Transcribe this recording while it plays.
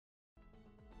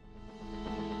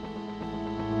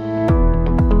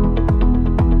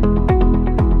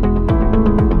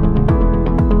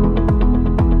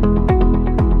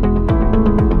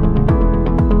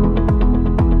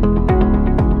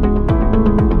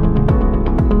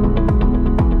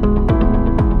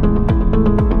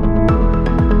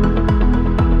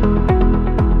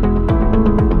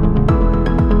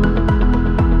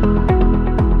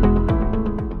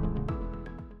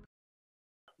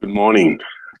morning.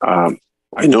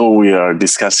 I know we are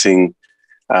discussing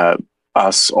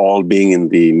us all being in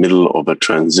the middle of a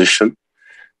transition,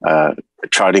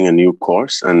 charting a new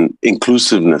course, and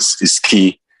inclusiveness is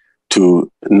key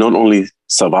to not only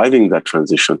surviving that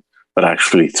transition, but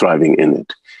actually thriving in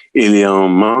it. Il y a un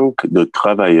manque de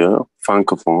travailleurs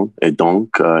francophones et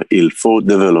donc il faut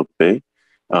développer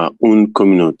une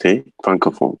communauté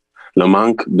francophone. Le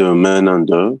manque de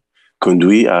main-d'œuvre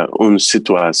conduit à une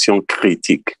situation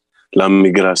critique. La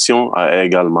migration a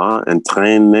également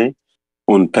entraîné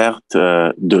une perte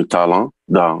de talent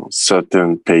dans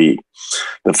certains pays.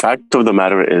 The fact of the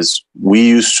matter is, we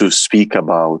used to speak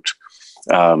about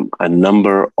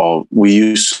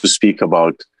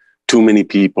too many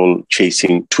people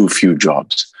chasing too few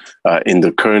jobs. In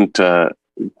the current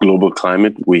global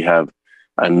climate, we have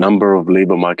a number of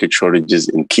labor market shortages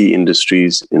in key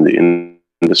industries in the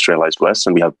industrialized West,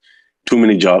 and we have too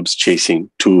many jobs chasing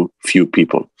too few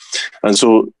people. And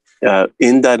so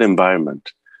in that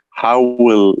environment, how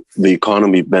will the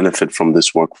economy benefit from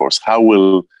this workforce? How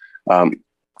will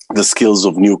the skills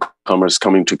of newcomers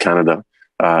coming to Canada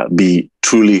be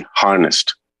truly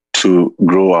harnessed to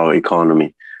grow our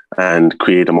economy and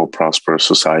create a more prosperous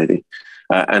society?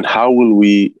 And how will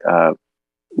we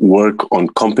work on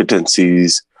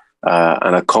competencies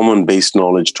and a common base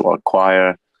knowledge to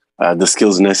acquire the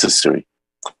skills necessary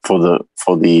for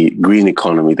the green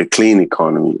economy, the clean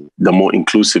economy, the more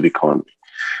inclusive economy?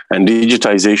 And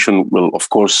digitization will, of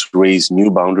course, raise new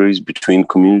boundaries between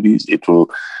communities.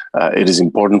 It is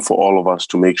important for all of us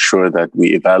to make sure that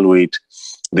we evaluate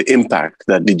the impact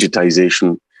that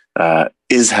digitization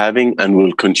is having and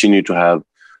will continue to have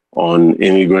on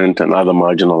immigrant and other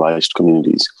marginalized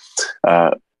communities.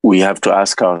 We have to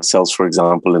ask ourselves, for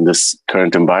example, in this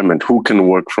current environment, who can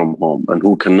work from home and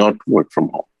who cannot work from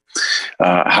home?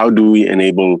 How do we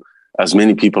enable as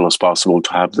many people as possible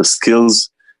to have the skills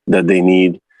that they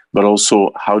need, but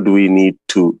also how do we need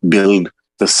to build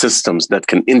the systems that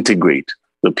can integrate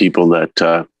the people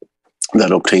that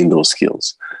obtain those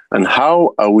skills? And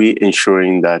how are we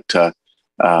ensuring that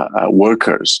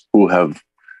workers who have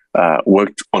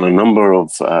worked on a number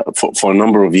of for a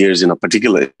number of years in a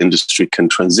particular industry can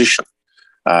transition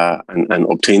and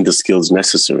obtain the skills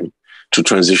necessary to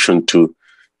transition to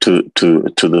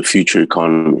the future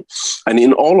economy? And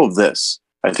in all of this,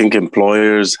 I think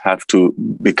employers have to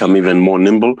become even more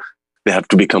nimble. They have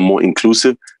to become more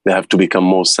inclusive. They have to become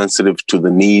more sensitive to the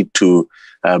need to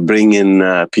bring in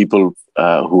people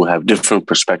who have different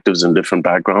perspectives and different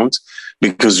backgrounds,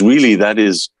 because really that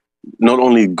is not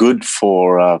only good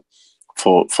for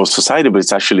society, but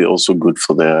it's actually also good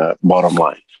for the bottom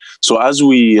line. So as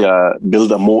we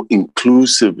build a more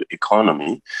inclusive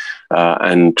economy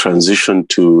and transition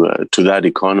to that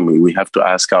economy, we have to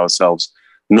ask ourselves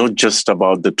not just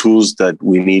about the tools that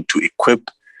we need to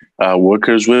equip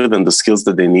workers with and the skills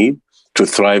that they need to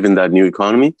thrive in that new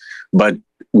economy, but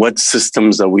what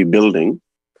systems are we building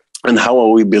and how are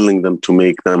we building them to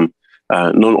make them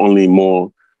not only more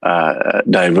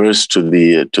diverse to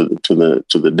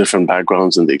the different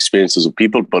backgrounds and the experiences of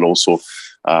people, but also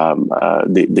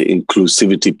the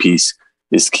inclusivity piece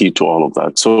is key to all of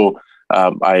that. So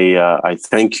I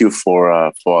thank you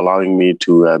for allowing me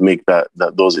to make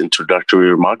those introductory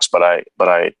remarks. But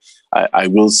I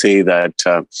will say that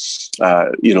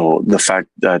the fact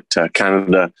that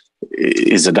Canada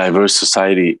is a diverse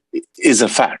society is a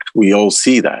fact. We all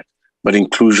see that. But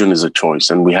inclusion is a choice,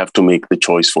 and we have to make the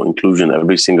choice for inclusion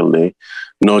every single day,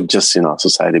 not just in our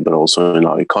society, but also in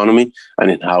our economy and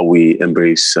in how we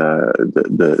embrace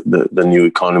the new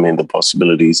economy and the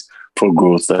possibilities for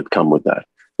growth that come with that.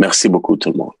 Merci beaucoup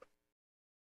tout le monde.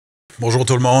 Bonjour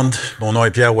tout le monde, mon nom est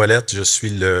Pierre Ouellette, je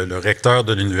suis le recteur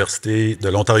de l'Université de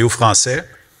l'Ontario français.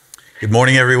 Good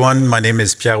morning everyone, my name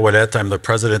is Pierre Ouellette, I'm the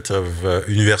president of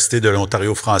Université de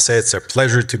l'Ontario français. It's a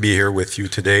pleasure to be here with you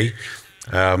today.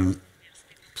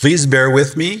 Please bear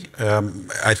with me.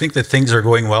 I think that things are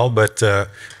going well, but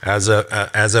as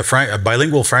a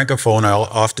bilingual francophone, I'll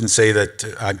often say that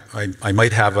I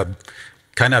might have a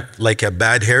kind of like a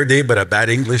bad hair day, but a bad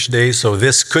English day. So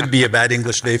this could be a bad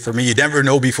English day for me. You never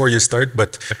know before you start,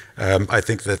 but I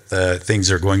think that things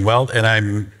are going well, and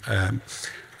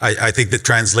I think the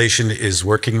translation is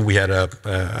working. We had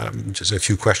just a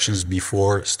few questions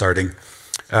before starting.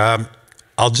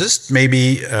 I'll just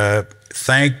maybe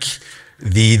thank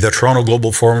the Toronto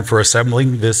Global Forum for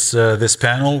assembling this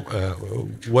panel.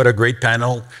 What a great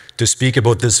panel to speak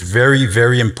about this very,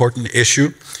 very important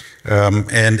issue.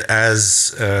 And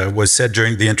as was said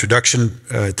during the introduction,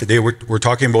 today we're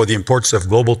talking about the importance of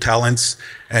global talents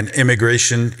and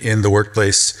immigration in the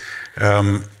workplace.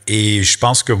 Et je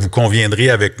pense que vous conviendrez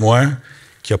avec moi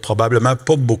qu'il n'y a probablement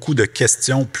pas beaucoup de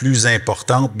questions plus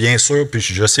importantes, bien sûr, puis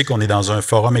je sais qu'on est dans un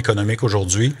forum économique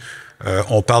aujourd'hui.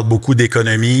 On parle beaucoup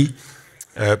d'économie,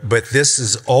 but this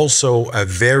is also a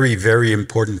very, very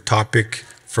important topic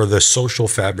for the social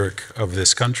fabric of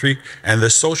this country and the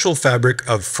social fabric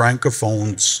of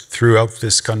Francophones throughout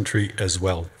this country as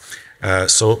well.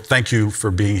 So thank you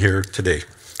for being here today.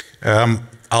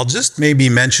 I'll just maybe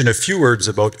mention a few words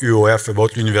about UOF,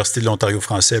 about Université de l'Ontario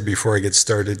français before I get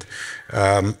started.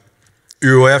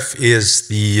 UOF is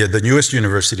the newest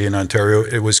university in Ontario.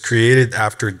 It was created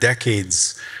after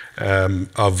decades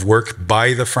of work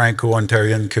by the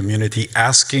Franco-Ontarian community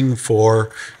asking for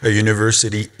a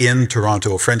university in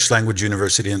Toronto, a French language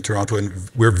university in Toronto. And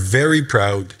we're very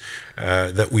proud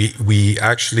that we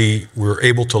actually were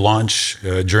able to launch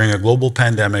during a global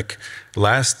pandemic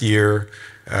last year.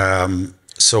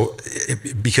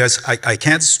 Because I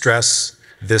can't stress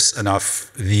this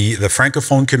enough, the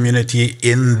Francophone community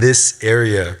in this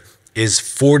area is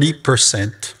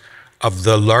 40% of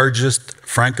the largest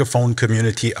Francophone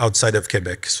community outside of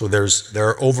Quebec. So there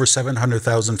are over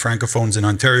 700,000 Francophones in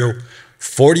Ontario.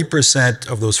 40%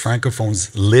 of those Francophones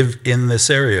live in this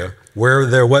area where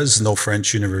there was no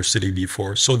French university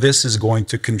before. So this is going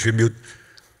to contribute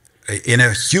in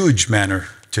a huge manner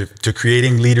to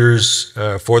creating leaders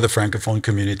for the Francophone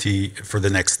community for the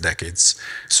next decades.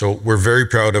 So we're very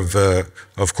proud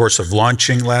of course, of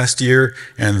launching last year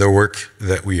and the work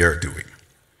that we are doing.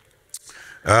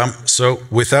 So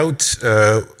without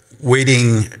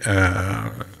waiting,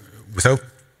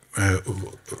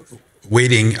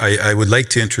 I would like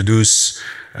to introduce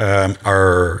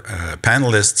our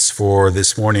panelists for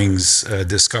this morning's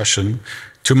discussion.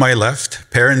 To my left,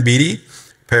 Perrin Beatty.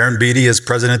 Perrin Beatty is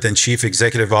President and Chief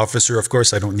Executive Officer. Of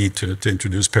course, I don't need to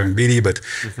introduce Perrin Beatty, but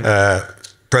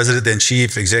President and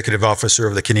Chief Executive Officer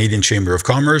of the Canadian Chamber of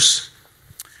Commerce.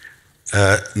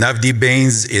 Navdeep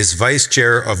Bains is Vice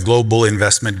Chair of Global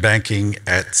Investment Banking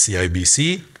at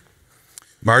CIBC.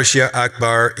 Marcia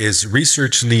Akbar is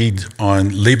Research Lead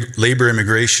on Labor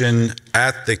Immigration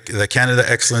at the Canada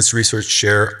Excellence Research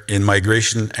Chair in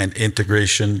Migration and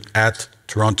Integration at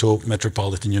Toronto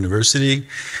Metropolitan University.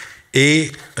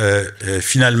 Et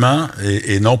finalement,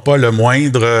 et non pas le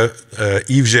moindre,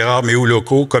 Yves-Gérard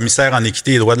Méhouloko, commissaire en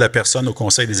équité et droits de la personne au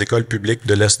Conseil des écoles publiques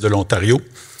de l'Est de l'Ontario.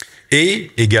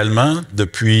 Et également,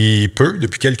 depuis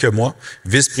quelques mois,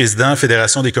 vice-président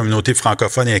Fédération des communautés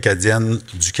francophones et acadiennes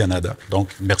du Canada. Donc,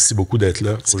 merci beaucoup d'être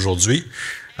là aujourd'hui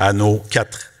à nos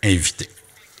 4 invités.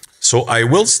 So I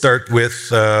will start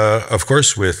with, of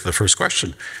course, with the first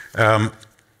question.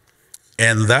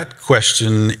 And that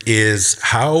question is,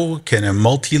 how can a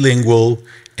multilingual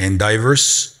and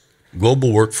diverse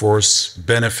global workforce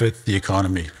benefit the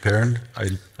economy? Perrin,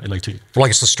 I'd like to... Well, I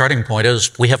guess the starting point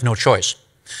is we have no choice.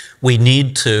 We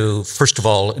need to, first of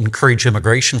all, encourage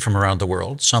immigration from around the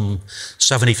world. Some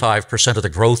 75% of the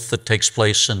growth that takes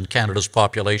place in Canada's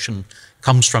population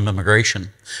comes from immigration.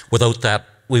 Without that,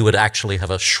 we would actually have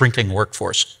a shrinking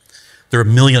workforce. There are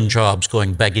 1 million jobs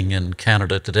going begging in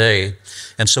Canada today,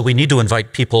 and so we need to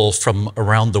invite people from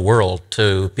around the world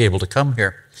to be able to come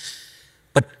here.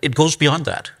 But it goes beyond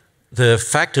that. The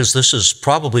fact is, this is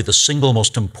probably the single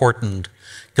most important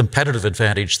competitive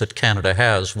advantage that Canada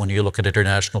has when you look at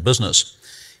international business.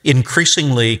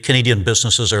 Increasingly, Canadian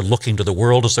businesses are looking to the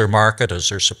world as their market, as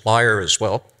their supplier as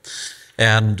well.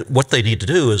 And what they need to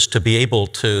do is to be able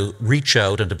to reach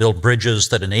out and to build bridges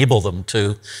that enable them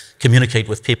to communicate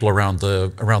with people around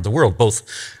the world,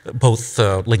 both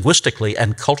linguistically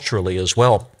and culturally as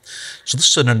well. So this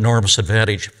is an enormous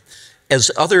advantage.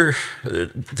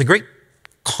 The great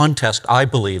contest, I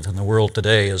believe, in the world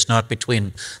today is not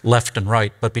between left and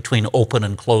right, but between open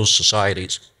and closed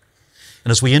societies.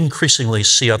 And as we increasingly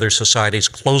see other societies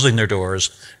closing their doors,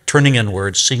 turning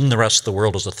inward, seeing the rest of the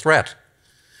world as a threat,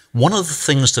 one of the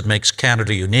things that makes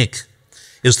Canada unique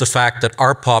is the fact that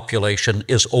our population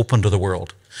is open to the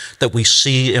world, that we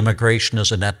see immigration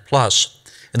as a net plus,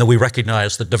 and that we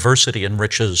recognize that diversity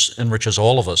enriches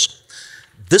all of us.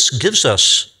 This gives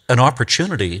us an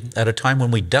opportunity at a time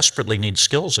when we desperately need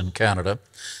skills in Canada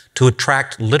to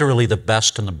attract literally the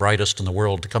best and the brightest in the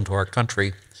world to come to our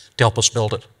country to help us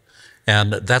build it.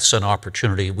 And that's an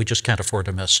opportunity we just can't afford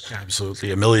to miss. Absolutely.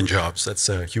 1 million jobs. That's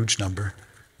a huge number.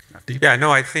 Yeah,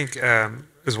 no, I think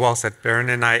as well said, Perrin,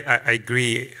 and I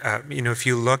agree. If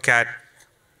you look at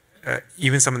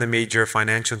even some of the major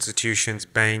financial institutions,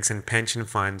 banks and pension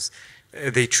funds,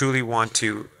 they truly want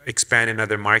to expand in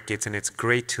other markets, and it's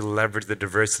great to leverage the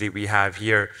diversity we have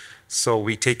here. So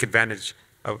we take advantage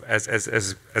of, as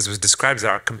was described, as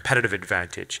our competitive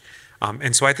advantage.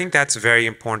 And so I think that's very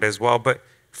important as well. But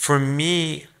for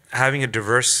me, having a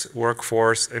diverse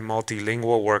workforce, a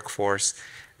multilingual workforce,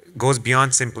 goes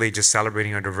beyond simply just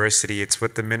celebrating our diversity. It's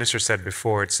what the minister said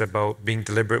before. It's about being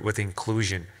deliberate with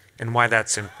inclusion and why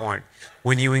that's important.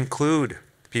 When you include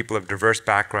people of diverse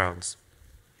backgrounds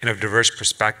and of diverse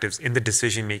perspectives in the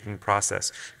decision-making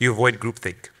process, you avoid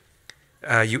groupthink.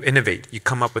 You innovate. You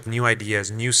come up with new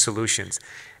ideas, new solutions.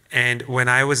 And when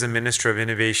I was a Minister of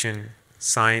Innovation,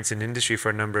 Science and Industry for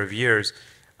a number of years,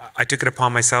 I took it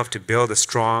upon myself to build a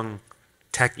strong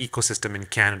tech ecosystem in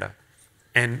Canada.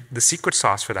 And the secret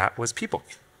sauce for that was people.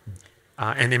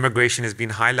 And immigration has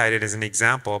been highlighted as an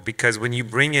example because when you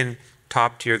bring in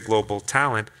top-tier global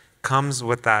talent, comes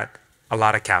with that a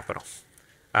lot of capital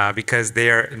because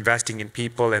they are investing in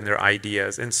people and their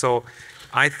ideas. And so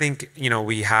I think,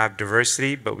 we have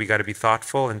diversity, but we got to be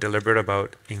thoughtful and deliberate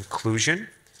about inclusion.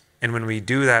 And when we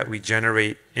do that, we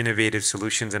generate innovative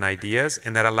solutions and ideas,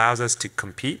 and that allows us to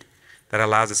compete, that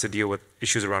allows us to deal with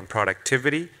issues around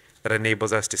productivity, that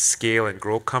enables us to scale and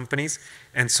grow companies.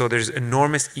 And so there's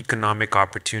enormous economic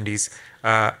opportunities.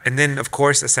 And then, of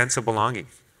course, a sense of belonging,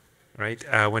 right?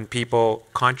 When people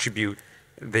contribute,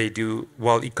 they do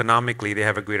well economically, they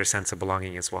have a greater sense of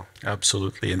belonging as well.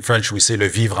 Absolutely. In French, we say le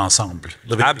vivre ensemble.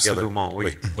 Absolument,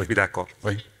 oui. Je suis d'accord.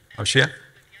 Oui. Ashia?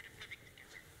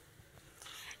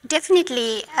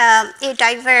 Definitely, a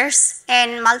diverse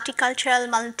and multicultural,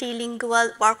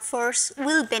 multilingual workforce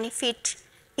will benefit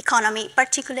economy,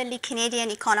 particularly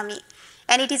Canadian economy.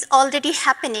 And it is already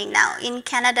happening now. In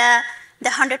Canada, the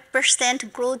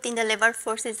 100% growth in the labor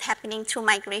force is happening through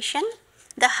migration.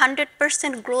 The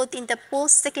 100% growth in the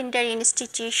post-secondary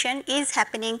institution is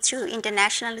happening through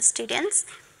international students.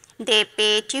 They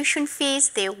pay tuition fees,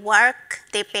 they work,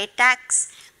 they pay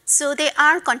tax. So they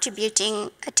are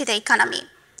contributing to the economy.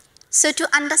 So to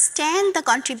understand the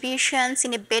contributions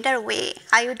in a better way,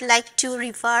 I would like to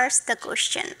reverse the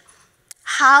question.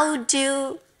 How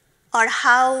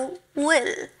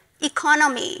will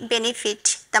economy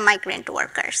benefit the migrant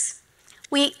workers?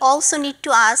 We also need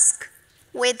to ask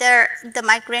whether the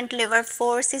migrant labor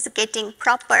force is getting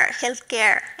proper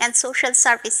healthcare and social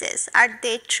services. Are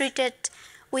they treated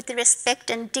with respect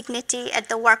and dignity at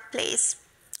the workplace?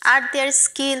 Are their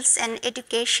skills and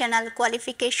educational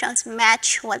qualifications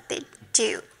match what they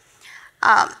do?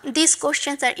 These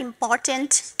questions are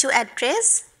important to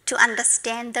address to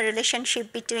understand the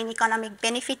relationship between economic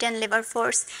benefit and labor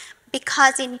force,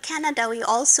 because in Canada we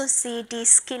also see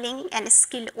de-skilling and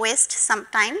skill waste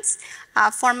sometimes.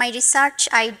 For my research,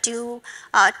 I do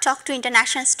talk to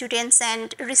international students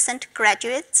and recent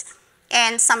graduates,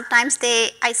 and sometimes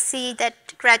I see that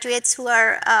graduates who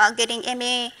are getting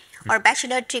MA or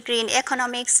bachelor degree in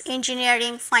economics,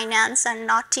 engineering, finance, are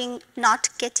not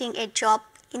getting a job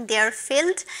in their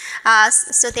field.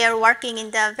 So they are working in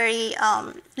the very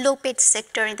low-paid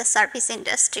sector in the service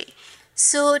industry.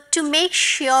 So to make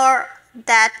sure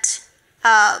that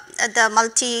the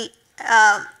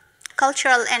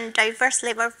multicultural and diverse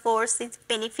labor force is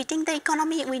benefiting the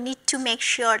economy, we need to make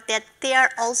sure that they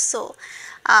are also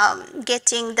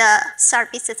getting the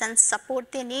services and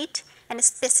support they need, and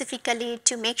specifically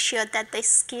to make sure that the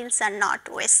skills are not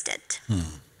wasted.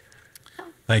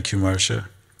 Thank you, Marcia.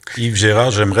 Yves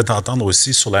Gérard, j'aimerais t'entendre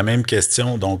aussi sur la même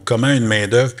question. Donc, comment une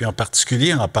main-d'œuvre, puis en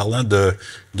particulier en parlant de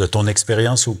ton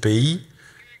expérience au pays,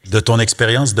 de ton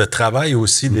expérience de travail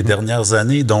aussi des dernières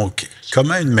années. Donc,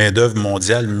 comment une main-d'œuvre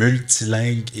mondiale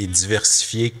multilingue et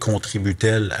diversifiée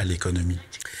contribue-t-elle à l'économie?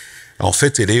 En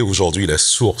fait, elle est aujourd'hui la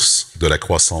source de la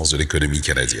croissance de l'économie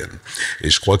canadienne.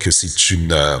 Et je crois que ce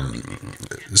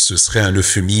serait un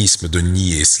euphémisme de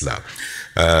nier cela.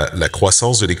 La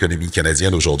croissance de l'économie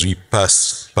canadienne aujourd'hui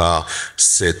passe par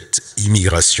cette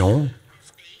immigration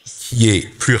qui est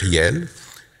plurielle,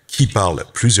 qui parle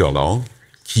plusieurs langues,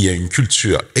 qui a une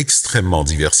culture extrêmement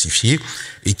diversifiée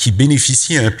et qui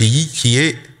bénéficie à un pays qui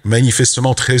est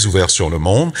manifestement très ouvert sur le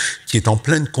monde, qui est en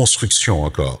pleine construction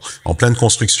encore, en pleine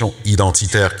construction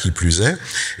identitaire qui plus est,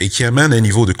 et qui amène un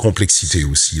niveau de complexité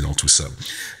aussi dans tout ça.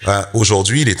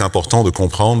 Aujourd'hui, il est important de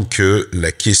comprendre que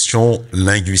la question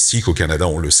linguistique au Canada,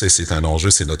 on le sait, c'est un enjeu,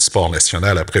 c'est notre sport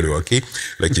national après le hockey,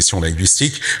 la question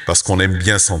linguistique, parce qu'on aime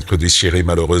bien s'entre-déchirer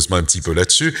malheureusement un petit peu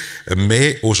là-dessus,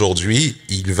 mais aujourd'hui,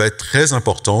 il va être très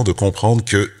important de comprendre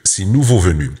que ces nouveaux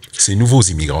venus, ces nouveaux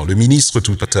immigrants, le ministre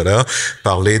tout à l'heure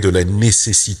parlait de la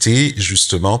nécessité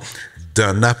justement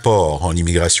d'un apport en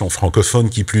immigration francophone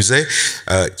qui plus est,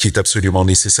 qui est absolument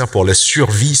nécessaire pour la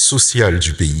survie sociale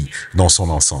du pays dans son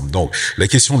ensemble. Donc, la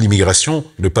question de l'immigration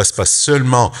ne passe pas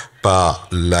seulement par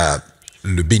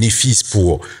le bénéfice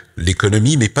pour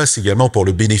l'économie, mais passe également pour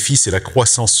le bénéfice et la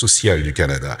croissance sociale du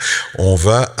Canada. On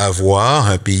va avoir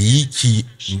un pays qui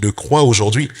ne croit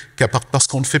aujourd'hui qu'à part parce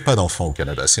qu'on ne fait pas d'enfants au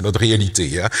Canada. C'est notre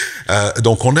réalité.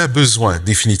 Donc, on a besoin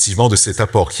définitivement de cet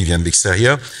apport qui vient de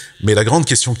l'extérieur. Mais la grande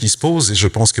question qui se pose, et je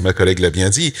pense que ma collègue l'a bien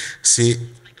dit, c'est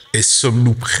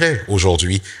sommes-nous prêts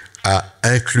aujourd'hui à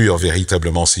inclure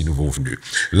véritablement ces nouveaux venus?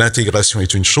 L'intégration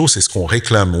est une chose, c'est ce qu'on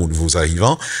réclame aux nouveaux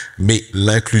arrivants, mais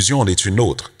l'inclusion en est une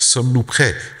autre. Sommes-nous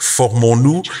prêts?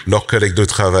 Formons-nous leurs collègues de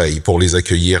travail pour les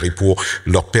accueillir et pour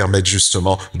leur permettre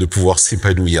justement de pouvoir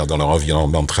s'épanouir dans leur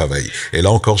environnement de travail? Et là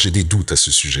encore, j'ai des doutes à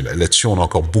ce sujet-là. Là-dessus, on a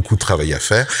encore beaucoup de travail à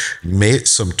faire, mais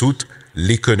somme toute,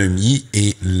 l'économie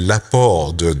et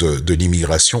l'apport de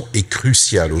l'immigration est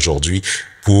crucial aujourd'hui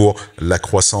pour la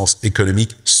croissance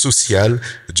économique, sociale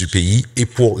du pays et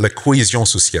pour la cohésion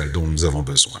sociale dont nous avons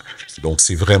besoin. Donc,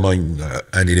 c'est vraiment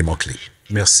un élément clé.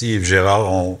 Merci, Yves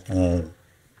Gérard.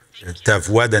 Ta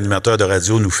voix d'animateur de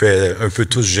radio nous fait un peu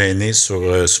tous gêner sur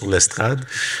l'estrade.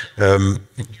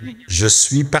 Je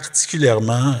suis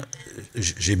particulièrement...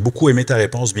 J'ai beaucoup aimé ta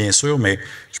réponse, bien sûr, mais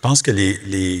je pense que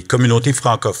les communautés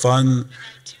francophones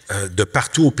de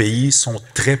partout au pays sont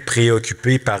très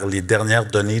préoccupées par les dernières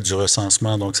données du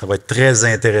recensement. Donc, ça va être très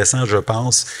intéressant, je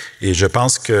pense. Et je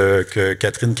pense que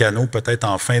Catherine Cano, peut-être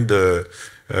en fin de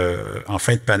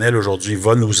panel aujourd'hui,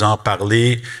 va nous en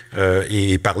parler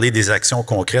et parler des actions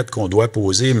concrètes qu'on doit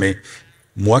poser. Mais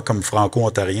moi, comme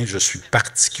franco-ontarien, je suis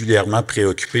particulièrement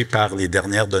préoccupé par les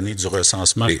dernières données du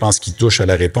recensement. Je pense qu'ils touchent à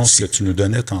la réponse que tu nous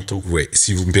donnais tantôt. Oui,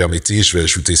 si vous me permettez, je vais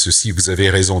ajouter ceci. Vous avez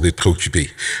raison d'être préoccupé.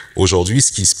 Aujourd'hui,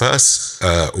 ce qui se passe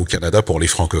au Canada pour les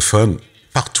francophones,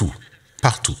 partout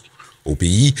au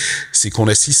pays, c'est qu'on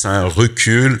assiste à un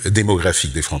recul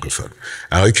démographique des francophones.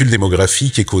 Un recul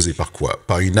démographique est causé par quoi?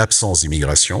 Par une absence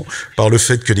d'immigration, par le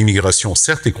fait que l'immigration,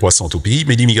 certes, est croissante au pays,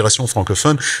 mais l'immigration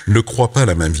francophone ne croît pas à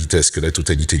la même vitesse que la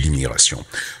totalité de l'immigration.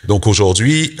 Donc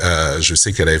aujourd'hui, je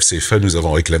sais qu'à la FCFA, nous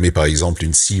avons réclamé, par exemple,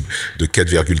 une cible de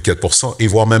 4,4% et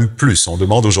voire même plus. On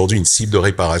demande aujourd'hui une cible de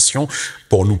réparation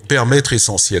pour nous permettre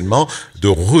essentiellement de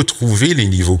retrouver les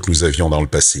niveaux que nous avions dans le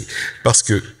passé. Parce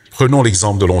que prenons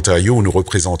l'exemple de l'Ontario où nous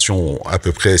représentions à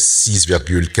peu près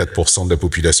 6,4% de la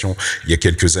population il y a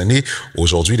quelques années.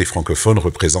 Aujourd'hui, les francophones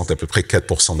représentent à peu près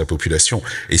 4% de la population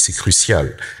et c'est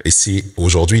crucial. Et c'est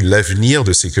aujourd'hui l'avenir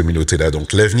de ces communautés-là.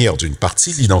 Donc l'avenir d'une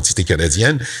partie de l'identité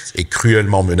canadienne est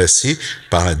cruellement menacé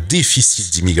par un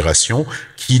déficit d'immigration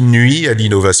qui nuit à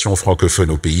l'innovation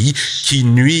francophone au pays, qui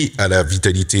nuit à la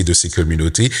vitalité de ces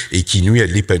communautés et qui nuit à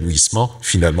l'épanouissement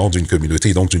finalement d'une communauté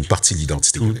et donc d'une partie de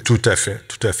l'identité canadienne. Tout à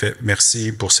fait.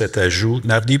 Merci pour cet ajout.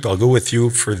 Navdeep, I'll go with you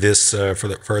for this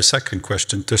for our second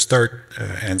question to start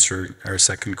answering our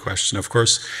second question. Of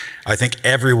course, I think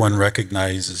everyone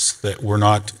recognizes that we're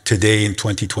not today in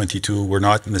 2022. We're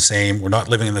not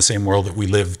living in the same world that we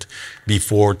lived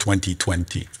before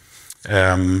 2020.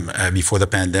 Before the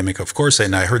pandemic, of course,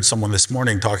 and I heard someone this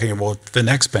morning talking about the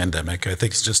next pandemic. I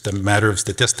think it's just a matter of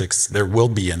statistics. There will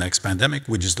be a next pandemic.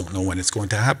 We just don't know when it's going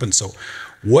to happen. So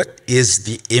what is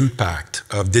the impact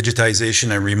of digitization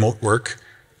and remote work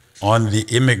on the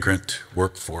immigrant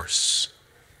workforce?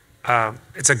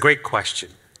 It's a great question.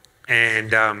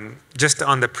 And just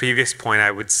on the previous point,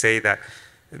 I would say that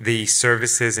the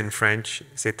services in French,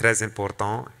 c'est très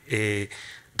important. Et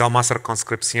dans ma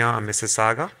circonscription à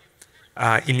Mississauga,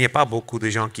 il n'y a pas beaucoup de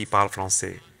gens qui parlent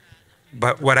français.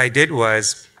 But what I did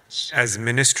was, as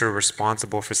minister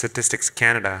responsible for Statistics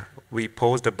Canada, we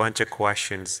posed a bunch of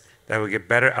questions that would get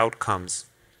better outcomes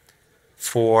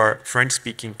for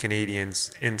French-speaking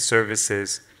Canadians in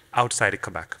services outside of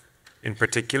Quebec, in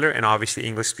particular, and obviously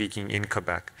English-speaking in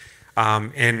Quebec.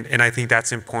 And I think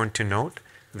that's important to note,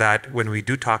 that when we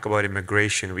do talk about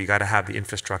immigration, we got to have the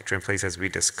infrastructure in place as we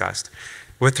discussed.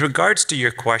 With regards to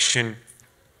your question,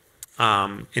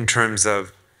 in terms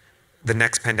of the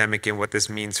next pandemic and what this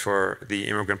means for the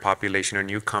immigrant population or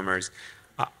newcomers,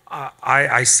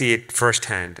 I see it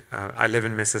firsthand. I live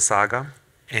in Mississauga,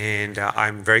 and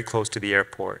I'm very close to the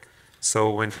airport. So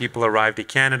when people arrive to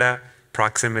Canada,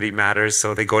 proximity matters.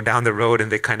 So they go down the road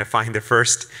and they kind of find the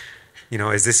first,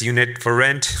 is this unit for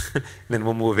rent? Then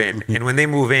we'll move in. And when they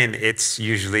move in, it's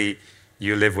usually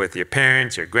you live with your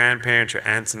parents, your grandparents, your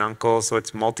aunts and uncles. So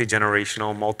it's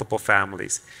multi-generational, multiple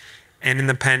families. And in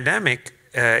the pandemic,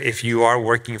 if you are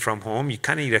working from home, you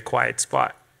kind of need a quiet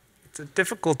spot. It's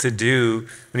difficult to do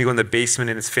when you go in the basement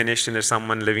and it's finished and there's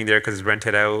someone living there because it's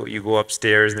rented out. You go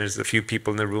upstairs and there's a few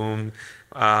people in the room,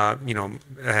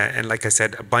 and like I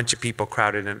said, a bunch of people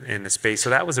crowded in the space.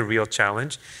 So that was a real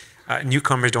challenge.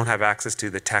 Newcomers don't have access to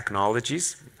the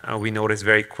technologies. We noticed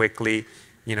very quickly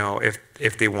you know,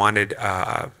 if they wanted,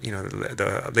 you know,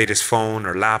 the latest phone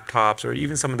or laptops or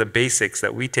even some of the basics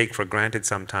that we take for granted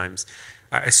sometimes,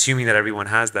 assuming that everyone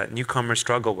has that. Newcomers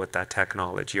struggle with that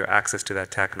technology or access to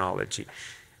that technology.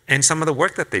 And some of the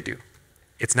work that they do,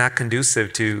 it's not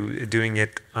conducive to doing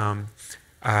it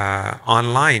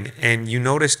online. And you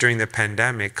notice during the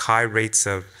pandemic, high rates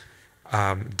of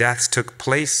deaths took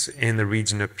place in the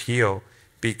region of Peel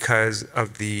because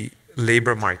of the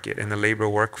labor market and the labor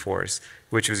workforce,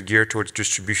 which was geared towards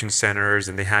distribution centers,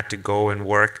 and they had to go and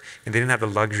work, and they didn't have the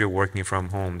luxury of working from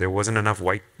home. There wasn't enough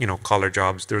white, you know, collar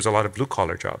jobs. There was a lot of blue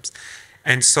collar jobs.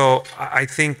 And so I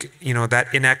think, you know,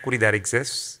 that inequity that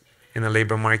exists in the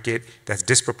labor market that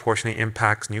disproportionately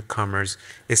impacts newcomers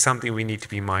is something we need to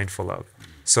be mindful of.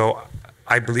 So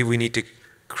I believe we need to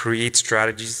create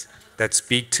strategies that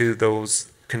speak to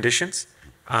those conditions,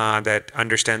 that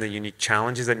understand the unique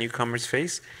challenges that newcomers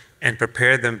face, and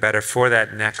prepare them better for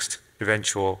that next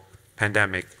eventual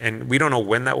pandemic. And we don't know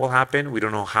when that will happen. We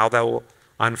don't know how that will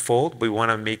unfold. We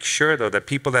want to make sure, though, that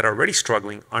people that are already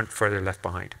struggling aren't further left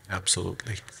behind.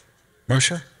 Absolutely.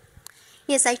 Marcia?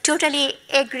 Yes, I totally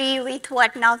agree with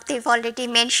what Navdeep already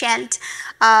mentioned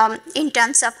in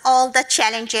terms of all the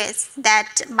challenges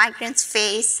that migrants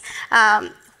face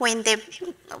when they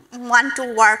want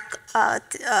to work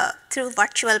through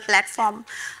virtual platform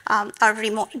or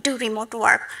do remote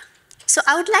work. So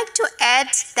I would like to add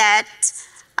that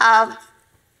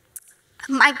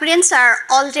migrants are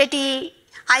already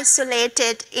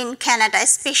isolated in Canada,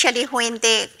 especially when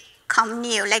they come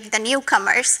new, like the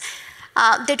newcomers.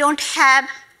 They don't have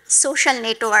social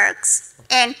networks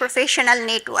and professional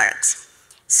networks.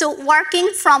 So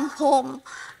working from home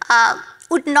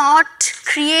would not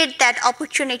create that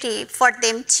opportunity for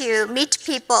them to meet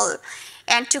people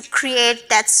and to create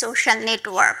that social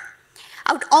network.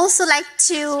 I would also like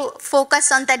to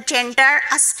focus on the gender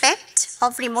aspect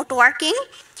of remote working,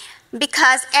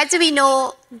 because as we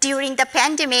know, during the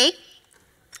pandemic,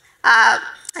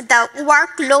 the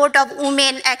workload of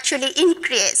women actually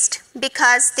increased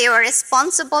because they were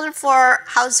responsible for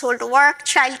household work,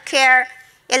 childcare,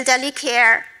 elderly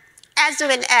care, as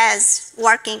well as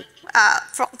working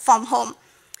from home.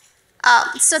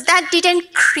 So that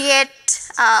didn't create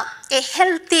a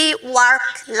healthy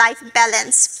work-life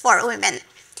balance for women.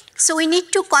 So we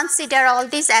need to consider all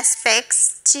these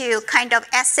aspects to kind of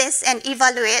assess and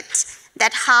evaluate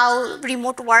that how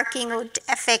remote working would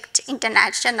affect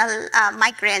international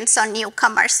migrants or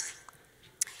newcomers.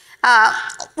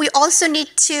 We also need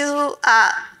to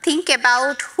think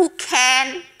about who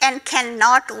can and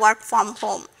cannot work from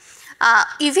home.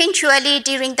 Eventually,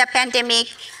 during the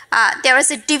pandemic, there was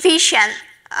a division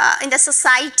in the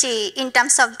society in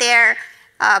terms of their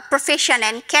profession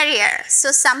and career.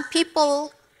 So some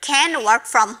people can work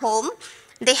from home.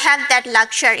 They have that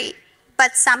luxury,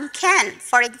 but some can,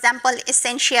 for example,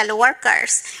 essential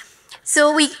workers.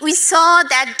 So we saw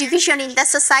that division in the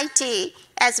society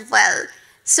as well.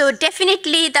 So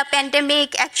definitely the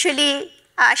pandemic actually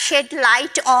shed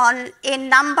light on a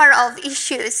number of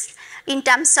issues in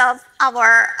terms of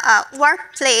our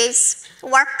workplace,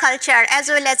 work culture, as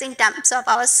well as in terms of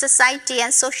our society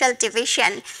and social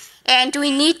division. And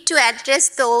we need to address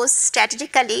those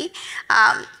strategically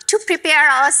to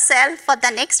prepare ourselves for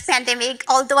the next pandemic,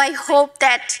 although I hope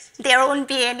that there won't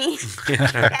be any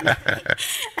pandemic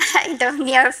in the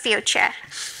near future.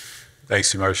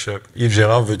 Thanks, Marcia. Yves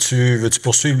Gérard, veux-tu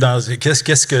poursuivre dans...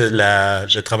 Qu'est-ce que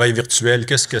le travail virtuel,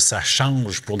 qu'est-ce que ça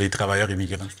change pour les travailleurs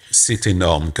immigrants? C'est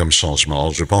énorme comme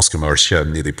changement. Je pense que Marcia a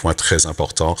amené des points très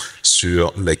importants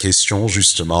sur la question,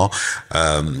 justement,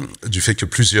 du fait que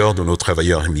plusieurs de nos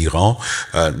travailleurs immigrants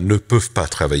ne peuvent pas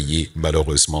travailler,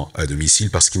 malheureusement, à domicile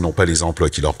parce qu'ils n'ont pas les emplois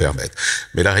qui leur permettent.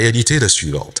 Mais la réalité est la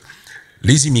suivante.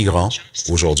 Les immigrants,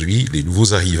 aujourd'hui, les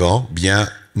nouveaux arrivants, bien,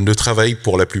 ne travaillent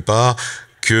pour la plupart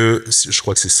que, je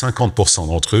crois que c'est 50%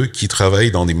 d'entre eux qui travaillent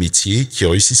dans des métiers, qui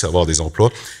réussissent à avoir des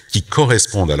emplois qui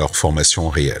correspondent à leur formation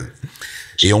réelle.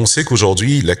 Et on sait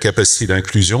qu'aujourd'hui, la capacité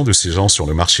d'inclusion de ces gens sur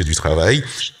le marché du travail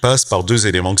passe par deux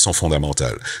éléments qui sont fondamentaux.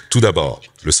 Tout d'abord,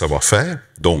 le savoir-faire,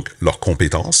 donc leurs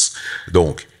compétences,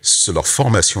 donc leur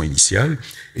formation initiale.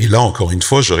 Et là, encore une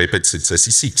fois, je répète cette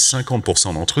statistique,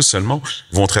 50% d'entre eux seulement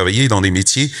vont travailler dans des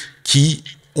métiers qui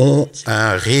ont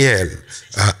un réel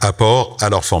apport à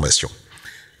leur formation.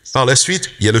 Par la suite,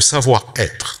 il y a le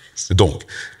savoir-être. Donc,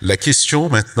 la question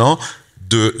maintenant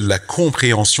de la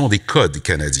compréhension des codes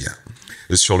canadiens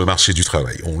sur le marché du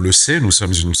travail. On le sait, nous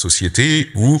sommes une société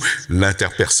où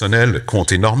l'interpersonnel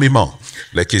compte énormément.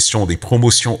 La question des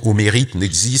promotions au mérite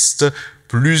n'existe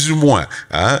plus ou moins.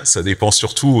 Hein? Ça dépend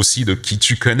surtout aussi de qui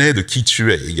tu connais, de qui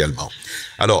tu es également.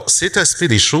 Alors, cet aspect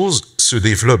des choses se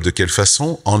développe de quelle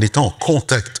façon? En étant en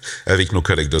contact avec nos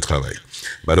collègues de travail.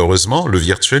 Malheureusement, le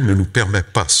virtuel ne nous permet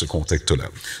pas ce contact-là.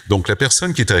 Donc la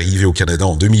personne qui est arrivée au Canada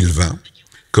en 2020,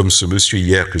 comme ce monsieur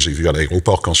hier que j'ai vu à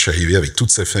l'aéroport quand je suis arrivé avec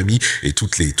toute sa famille et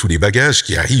tous les bagages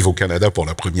qui arrivent au Canada pour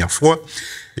la première fois,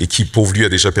 et qui, pauvre lui, a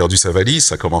déjà perdu sa valise,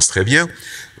 ça commence très bien.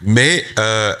 Mais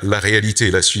la réalité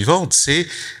est la suivante, c'est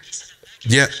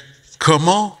bien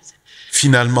comment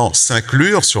finalement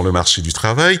s'inclure sur le marché du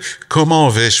travail, comment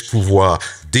vais-je pouvoir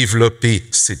développer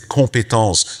cette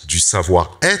compétence du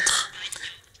savoir-être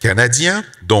canadien,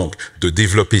 donc de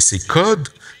développer ces codes,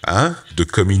 de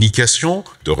communication,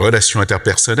 de relations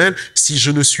interpersonnelles, si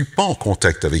je ne suis pas en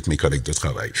contact avec mes collègues de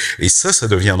travail. Et ça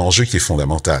devient un enjeu qui est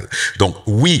fondamental. Donc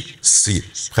oui, c'est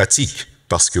pratique,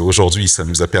 parce qu'aujourd'hui, ça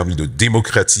nous a permis de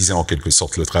démocratiser en quelque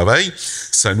sorte le travail.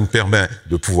 Ça nous permet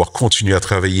de pouvoir continuer à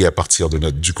travailler à partir de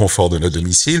du confort de notre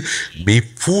domicile. Mais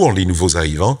pour les nouveaux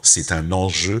arrivants, c'est un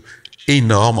enjeu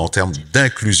énorme en termes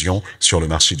d'inclusion sur le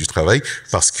marché du travail,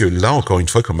 parce que là, encore une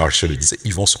fois, comme Marshall le disait,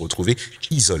 ils vont se retrouver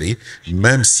isolés,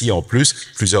 même si en plus,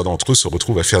 plusieurs d'entre eux se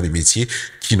retrouvent à faire des métiers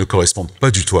qui ne correspondent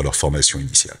pas du tout à leur formation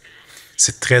initiale.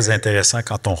 C'est très intéressant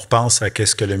quand on repense à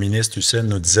ce que le ministre Hussen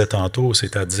nous disait tantôt,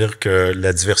 c'est-à-dire que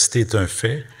la diversité est un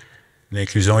fait,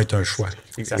 l'inclusion est un choix.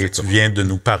 Exactement. Et tu viens de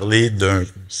nous parler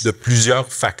de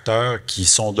plusieurs facteurs qui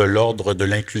sont de l'ordre de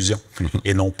l'inclusion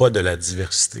et non pas de la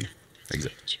diversité.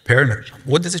 Exactly. Perrin,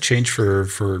 what does it change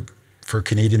for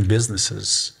Canadian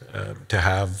businesses to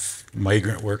have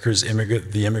migrant workers,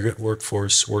 the immigrant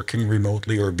workforce working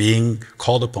remotely or being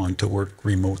called upon to work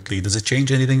remotely? Does it change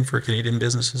anything for Canadian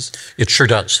businesses? It sure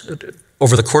does.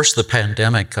 Over the course of the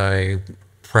pandemic, I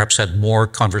perhaps had more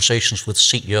conversations with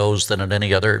CEOs than at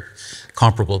any other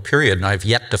comparable period, and I've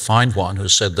yet to find one who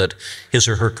said that his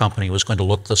or her company was going to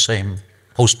look the same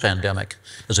post-pandemic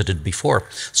as it did before.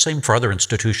 Same for other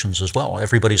institutions as well.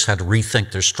 Everybody's had to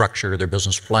rethink their structure, their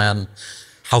business plan,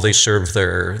 how they serve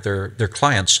their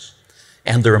clients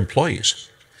and their employees.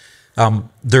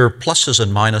 There are pluses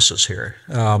and minuses here.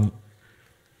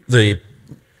 The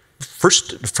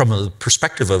first, from the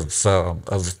perspective of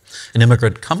an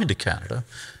immigrant coming to Canada,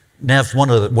 Nav, one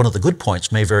of the good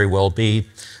points may very well be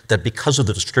that because of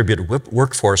the distributed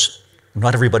workforce,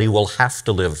 not everybody will have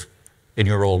to live in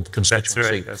your old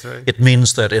constituency. That's right. It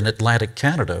means that in Atlantic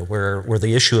Canada, where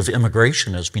the issue of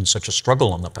immigration has been such a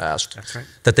struggle in the past, right.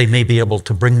 that they may be able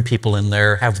to bring people in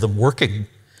there, have them working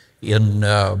in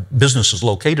businesses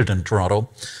located in Toronto,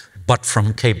 but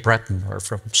from Cape Breton or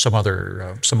from some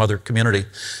other community.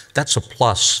 That's a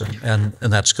plus, and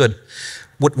that's good.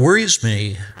 What worries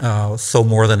me, though,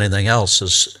 more than anything else,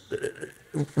 is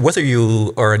whether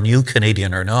you are a new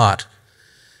Canadian or not,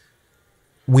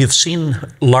 we've seen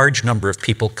a large number of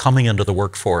people coming into the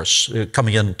workforce,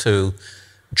 coming into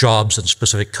jobs in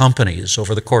specific companies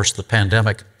over the course of the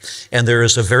pandemic. And there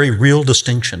is a very real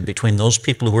distinction between those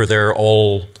people who were there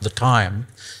all the time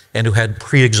and who had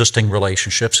pre-existing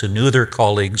relationships, who knew their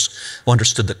colleagues, who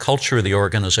understood the culture of the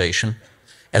organization,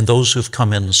 and those who've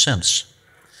come in since.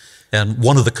 And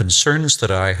one of the concerns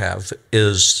that I have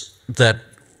is that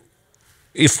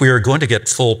if we are going to get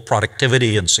full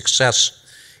productivity and success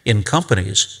in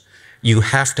companies, you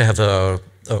have to have a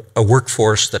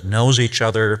workforce that knows each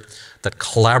other, that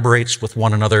collaborates with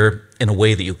one another in a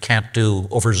way that you can't do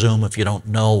over Zoom if you don't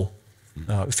know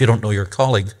your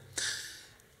colleague.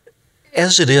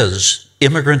 As it is,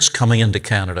 immigrants coming into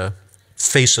Canada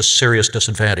face a serious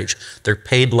disadvantage. They're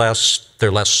paid less,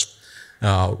 they're less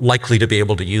likely to be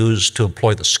able to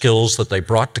employ the skills that they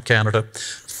brought to Canada,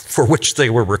 for which they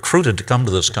were recruited to come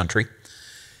to this country.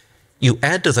 You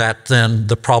add to that then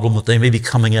the problem that they may be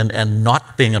coming in and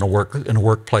not being in a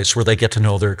workplace where they get to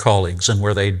know their colleagues and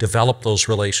where they develop those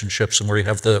relationships and where you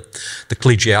have the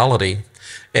collegiality.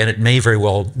 And it may very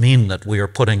well mean that we are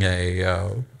putting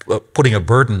a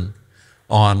burden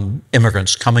on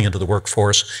immigrants coming into the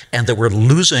workforce, and that we're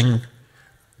losing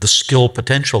the skill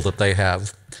potential that they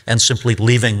have and simply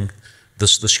leaving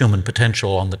this human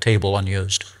potential on the table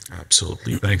unused.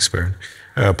 Absolutely. Thanks, Perrin.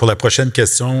 Pour la prochaine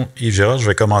question, Yves-Gérard, je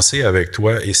vais commencer avec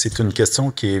toi, et c'est une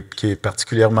question qui est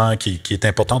particulièrement, qui est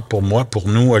importante pour moi, pour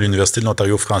nous à l'Université de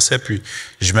l'Ontario français, puis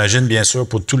j'imagine bien sûr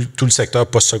pour tout le secteur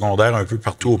postsecondaire un peu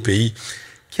partout au pays.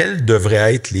 Quelles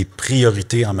devraient être les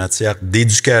priorités en matière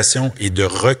d'éducation et de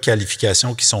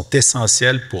requalification qui sont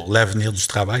essentielles pour l'avenir du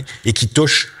travail et qui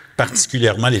touchent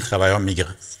particulièrement les travailleurs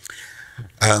migrants?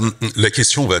 La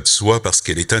question va de soi parce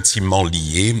qu'elle est intimement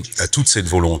liée à toute cette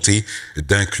volonté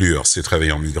d'inclure ces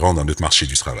travailleurs migrants dans notre marché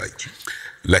du travail.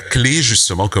 La clé,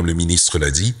 justement, comme le ministre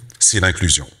l'a dit, c'est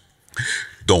l'inclusion.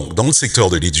 Donc, dans le secteur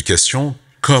de l'éducation,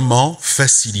 comment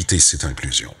faciliter cette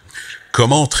inclusion?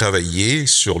 Comment travailler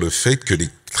sur le fait que les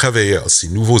travailleurs, ces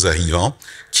nouveaux arrivants,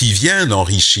 qui viennent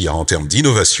enrichir en termes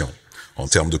d'innovation, en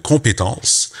termes de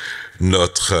compétences,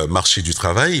 notre marché du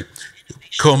travail,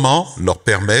 comment leur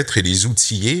permettre et les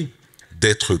outiller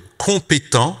d'être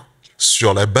compétents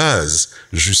sur la base,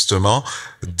 justement,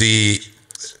 des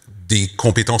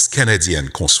compétences canadiennes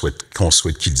qu'on souhaite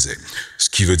qu'ils aient. Ce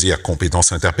qui veut dire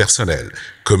compétences interpersonnelles,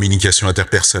 communication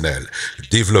interpersonnelle,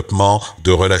 développement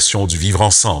de relations du vivre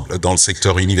ensemble dans le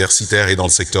secteur universitaire et dans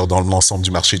l'ensemble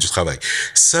du marché du travail.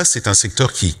 Ça, c'est un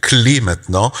secteur qui est clé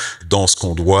maintenant dans ce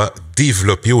qu'on doit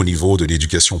développer au niveau de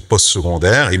l'éducation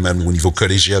postsecondaire et même au niveau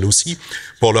collégial aussi,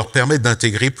 pour leur permettre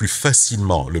d'intégrer plus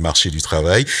facilement le marché du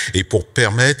travail et pour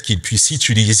permettre qu'ils puissent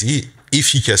utiliser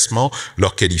efficacement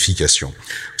leurs qualifications.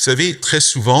 Vous savez, très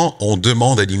souvent, on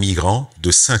demande à l'immigrant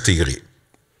de s'intégrer,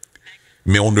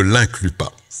 mais on ne l'inclut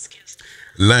pas.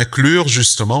 L'inclure,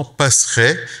 justement,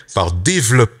 passerait par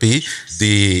développer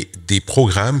des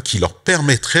programmes qui leur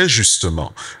permettraient,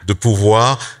 justement, de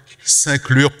pouvoir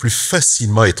s'inclure plus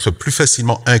facilement, être plus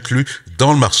facilement inclus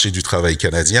dans le marché du travail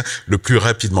canadien le plus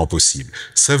rapidement possible.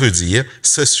 Ça veut dire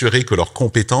s'assurer que leurs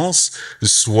compétences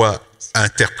soient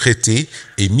interprétées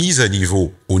et mises à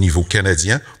niveau au niveau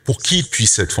canadien pour qu'ils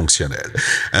puissent être fonctionnels.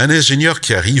 Un ingénieur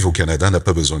qui arrive au Canada n'a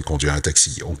pas besoin de conduire un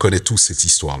taxi. On connaît tous cette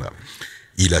histoire-là.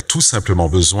 Il a tout simplement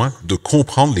besoin de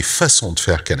comprendre les façons de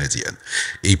faire canadiennes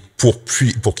et pour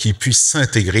qu'il puisse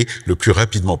s'intégrer le plus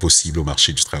rapidement possible au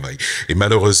marché du travail. Et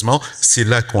malheureusement, c'est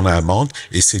là qu'on a un manque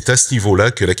et c'est à ce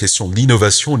niveau-là que la question de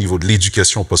l'innovation au niveau de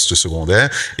l'éducation postsecondaire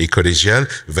et collégiale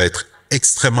va être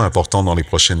extrêmement importante dans les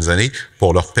prochaines années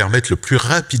pour leur permettre le plus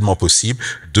rapidement possible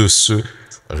de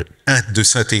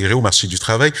s'intégrer au marché du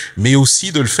travail, mais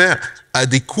aussi de le faire à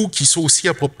des coûts qui sont aussi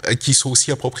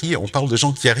appropriés. On parle de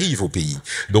gens qui arrivent au pays.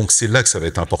 Donc c'est là que ça va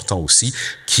être important aussi,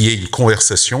 qu'il y ait une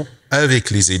conversation avec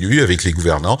les élus, avec les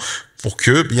gouvernants, pour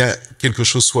que bien quelque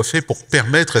chose soit fait pour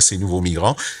permettre à ces nouveaux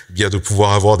migrants bien de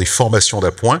pouvoir avoir des formations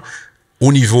d'appoint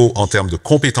au niveau en termes de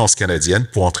compétences canadiennes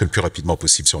pour entrer le plus rapidement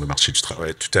possible sur le marché du travail.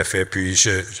 Oui, tout à fait. Puis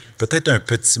peut-être un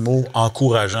petit mot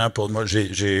encourageant pour moi.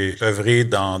 J'ai œuvré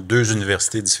dans 2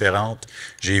 universités différentes.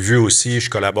 J'ai vu aussi, je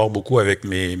collabore beaucoup avec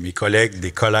mes collègues des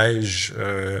collèges,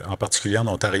 en particulier en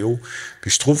Ontario.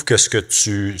 Puis je trouve que ce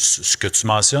que tu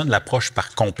mentionnes, l'approche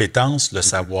par compétences, le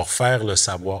savoir-faire,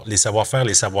 les savoir-faire,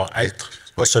 les savoir-être,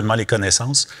 pas seulement les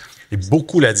connaissances, et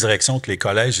beaucoup la direction que les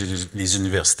collèges et les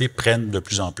universités prennent de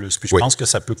plus en plus. Puis je pense que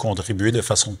ça peut contribuer de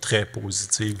façon très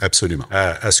positive. Absolument.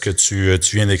 À ce que tu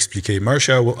viens d'expliquer.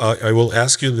 Marcia, I will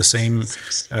ask you the same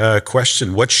question.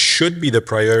 What should be the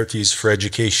priorities for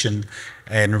education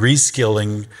and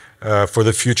reskilling for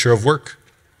the future of work?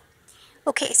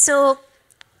 Okay, so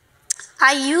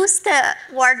I use the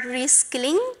word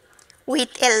reskilling with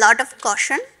a lot of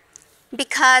caution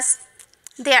because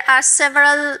there are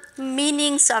several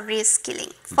meanings of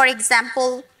reskilling. For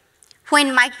example,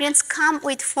 when migrants come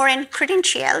with foreign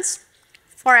credentials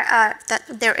for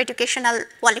their educational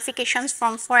qualifications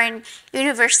from foreign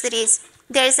universities,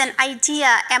 there is an idea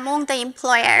among the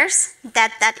employers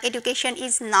that that education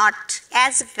is not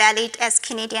as valid as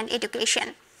Canadian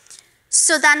education.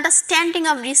 So the understanding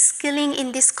of reskilling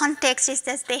in this context is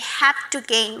that they have to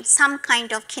gain some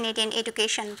kind of Canadian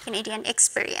education, Canadian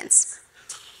experience.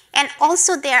 And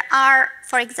also there are,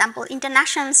 for example,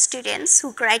 international students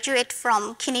who graduate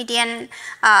from Canadian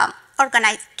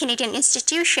Canadian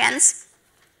institutions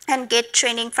and get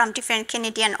training from different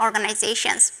Canadian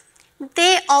organizations.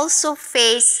 They also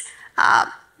face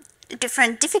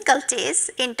different difficulties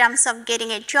in terms of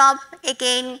getting a job.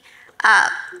 Again,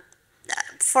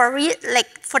 for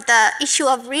the issue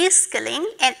of reskilling,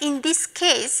 and in this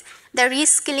case, the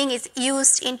reskilling is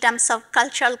used in terms of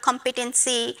cultural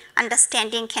competency,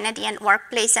 understanding Canadian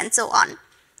workplace, and so on.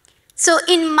 So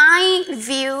in my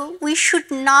view, we should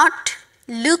not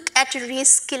look at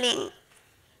reskilling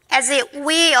as a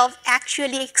way of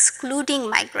actually excluding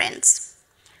migrants,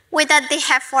 whether they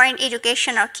have foreign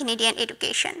education or Canadian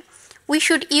education. We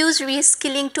should use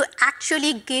reskilling to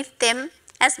actually give them,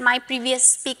 as my previous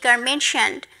speaker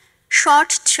mentioned,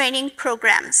 short training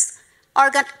programs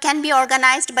can be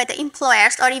organized by the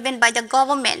employers or even by the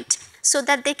government so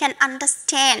that they can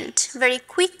understand very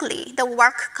quickly the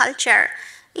work culture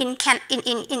in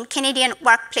Canadian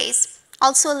workplace.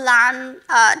 Also learn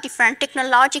different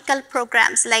technological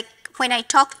programs. Like when I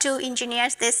talk to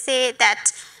engineers, they say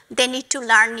that they need to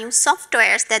learn new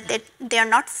softwares that they're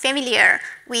not familiar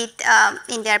with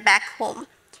in their back home.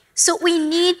 So we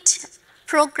need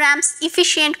programs,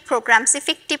 efficient programs,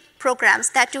 effective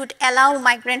programs that would allow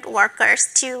migrant workers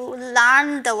to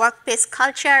learn the workplace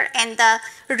culture and the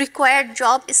required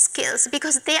job skills,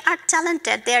 because they are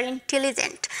talented, they are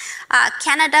intelligent.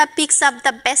 Canada picks up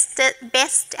the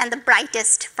best and the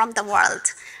brightest from the world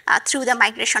through the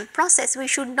migration process. We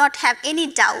should not have any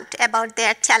doubt about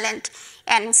their talent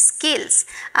and skills.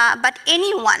 But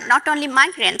anyone, not only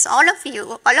migrants, all of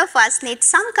you, all of us need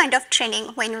some kind of training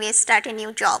when we start a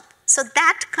new job. So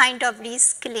that kind of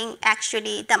reskilling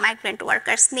actually the migrant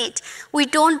workers need. We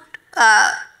don't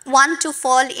want to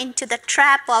fall into the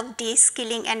trap of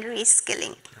de-skilling and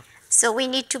reskilling. So we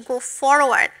need to go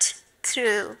forward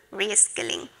through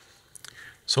reskilling.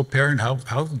 So Perrin,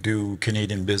 how do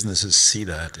Canadian businesses see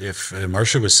that? If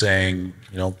Marcia was saying,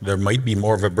 you know, there might be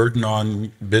more of a burden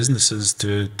on businesses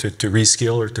to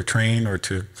reskill or to train or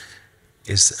to,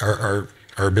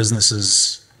 are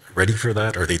businesses ready for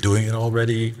that? Are they doing it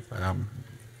already?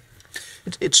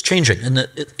 It's changing.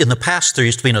 In the past, there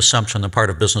used to be an assumption on the part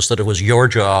of business that it was your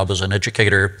job as an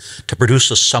educator to produce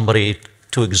somebody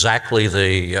to exactly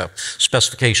the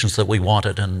specifications that we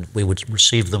wanted, and we would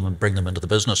receive them and bring them into the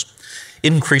business.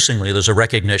 Increasingly, there's a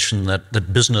recognition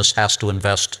that business has to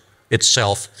invest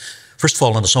itself, first of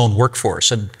all, in its own workforce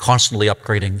and constantly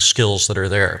upgrading skills that are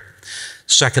there.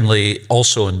 Secondly,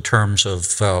 also in terms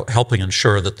of helping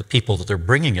ensure that the people that they're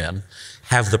bringing in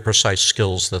have the precise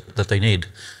skills that they need.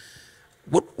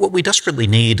 What we desperately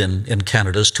need in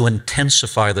Canada is to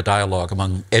intensify the dialogue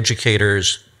among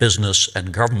educators, business,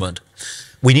 and government.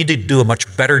 We need to do a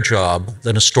much better job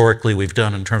than historically we've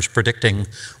done in terms of predicting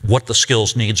what the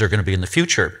skills needs are going to be in the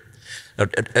future.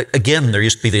 Again, there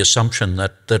used to be the assumption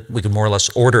that we can more or less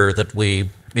order that we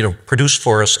produce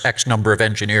for us X number of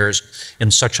engineers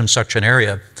in such and such an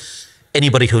area.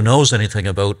 Anybody who knows anything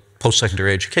about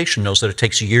post-secondary education knows that it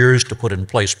takes years to put in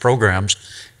place programs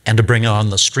and to bring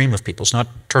on the stream of people. It's not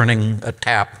turning a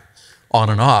tap on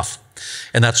and off.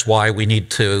 And that's why we need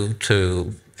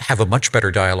to have a much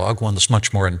better dialogue, one that's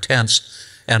much more intense,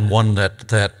 and one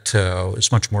that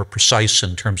is much more precise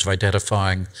in terms of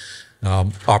identifying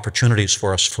opportunities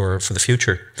for us for the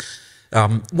future.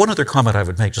 One other comment I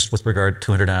would make just with regard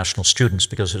to international students,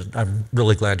 because I'm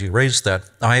really glad you raised that.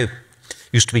 I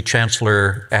used to be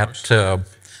chancellor at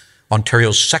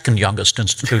Ontario's second youngest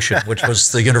institution, which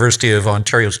was the University of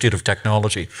Ontario Institute of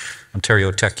Technology,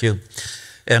 Ontario TechU.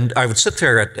 And I would sit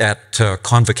there at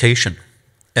convocation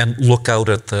and look out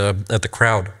at the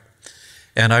crowd.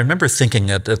 And I remember thinking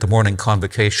at the morning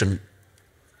convocation,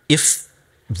 if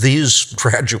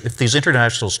these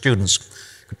international students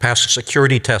could pass a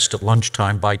security test at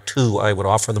lunchtime by 2, I would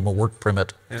offer them a work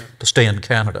permit to stay in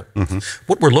Canada. Mm-hmm.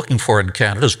 What we're looking for in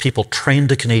Canada is people trained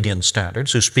to Canadian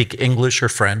standards who speak English or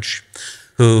French,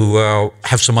 who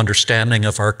have some understanding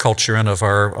of our culture and of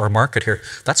our market here.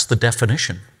 That's the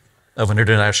definition of an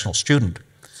international student.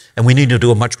 And we need to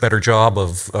do a much better job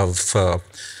of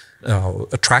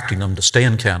attracting them to stay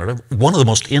in Canada. One of the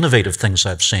most innovative things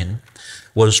I've seen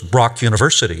was Brock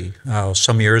University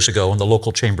some years ago in the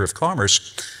local Chamber of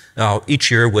Commerce. Each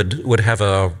year would have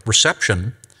a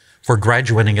reception for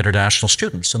graduating international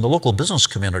students, and the local business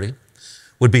community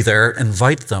would be there,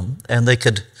 invite them, and they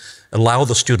could allow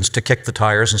the students to kick the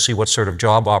tires and see what sort of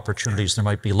job opportunities there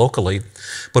might be locally,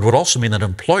 but would also mean that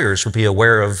employers would be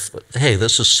aware of, hey,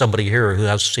 this is somebody here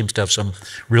who seems to have some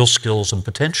real skills and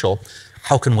potential.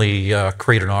 How can we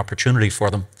create an opportunity for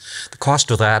them? The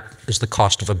cost of that is the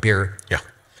cost of a beer. Yeah.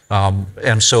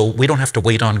 And so we don't have to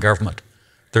wait on government.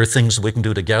 There are things that we can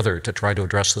do together to try to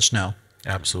address this now.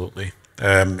 Absolutely.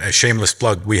 A shameless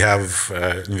plug, we have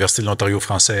Université de l'Ontario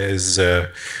français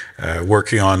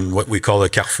working on what we call the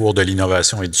carrefour de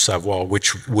l'innovation et du savoir,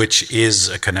 which is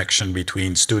a connection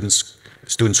between students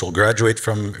who will graduate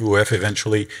from UF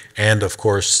eventually, and of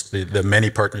course the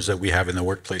many partners that we have in the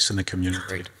workplace and the community.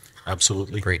 Great.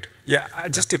 Absolutely. Great. Yeah,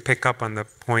 just to pick up on the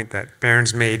point that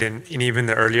Perrin's made, and even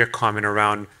the earlier comment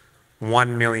around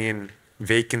 1 million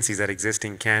vacancies that exist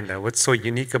in Canada. What's so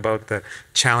unique about the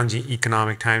challenging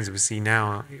economic times we see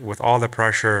now, with all the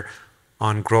pressure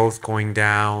on growth going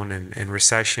down and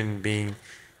recession being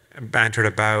bantered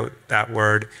about, that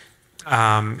word,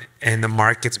 and the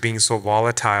markets being so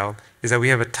volatile, is that we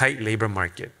have a tight labor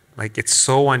market. Like, it's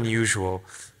so unusual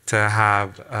to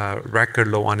have record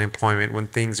low unemployment when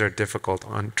things are difficult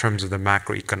in terms of the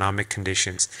macroeconomic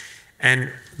conditions.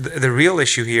 And the real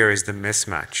issue here is the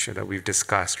mismatch that we've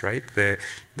discussed, right?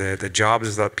 The jobs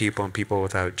without people and people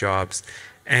without jobs.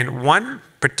 And one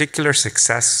particular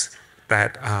success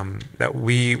that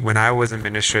we, when I was a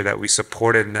minister, that we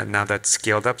supported and now that's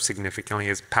scaled up significantly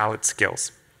is pallet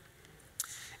skills.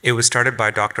 It was started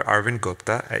by Dr. Arvind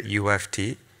Gupta at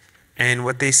UFT. And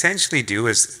what they essentially do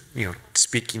is,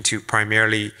 speaking to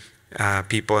primarily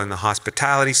people in the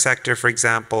hospitality sector, for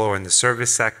example, or in the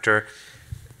service sector,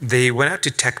 they went out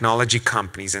to technology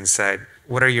companies and said,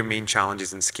 what are your main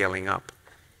challenges in scaling up?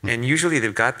 And usually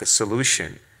they've got the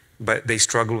solution, but they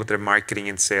struggle with their marketing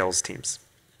and sales teams.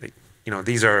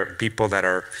 These are people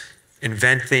that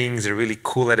invent things, they're really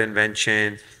cool at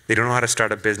invention, they don't know how to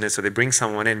start a business, so they bring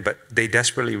someone in, but they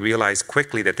desperately realize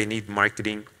quickly that they need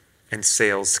marketing and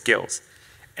sales skills.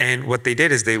 And what they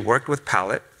did is they worked with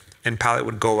Pallet, and Pallet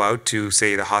would go out to,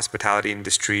 say, the hospitality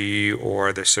industry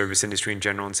or the service industry in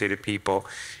general and say to people,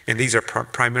 and these are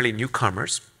primarily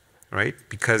newcomers, right?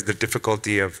 Because the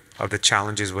difficulty of the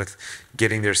challenges with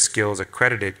getting their skills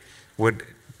accredited, would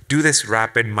do this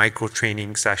rapid micro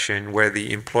training session where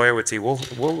the employer would say,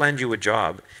 we'll lend you a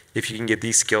job if you can get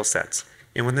these skill sets.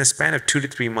 And within the span of 2 to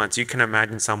 3 months, you can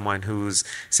imagine someone who's,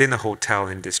 say, in the hotel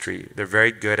industry, they're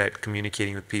very good at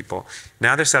communicating with people.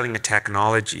 Now they're selling a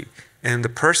technology, and the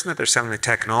person that they're selling the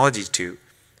technology to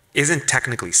isn't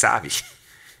technically savvy.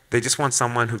 They just want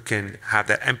someone who can have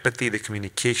that empathy, the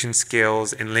communication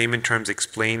skills, in layman terms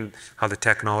explain how the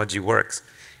technology works.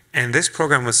 And this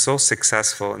program was so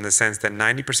successful in the sense that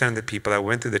 90% of the people that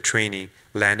went through the training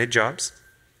landed jobs,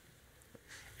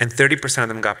 and 30% of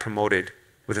them got promoted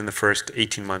within the first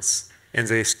 18 months. And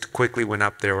they quickly went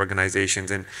up their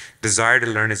organizations. And Desire to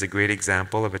Learn is a great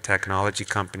example of a technology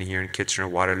company here in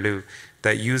Kitchener-Waterloo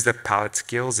that used the Pallet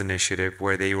Skills Initiative,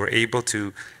 where they were able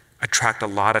to attract a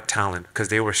lot of talent because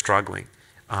they were struggling.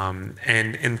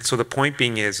 And so the point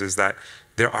being is that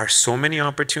there are so many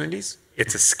opportunities.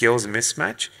 It's a skills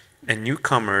mismatch, and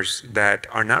newcomers that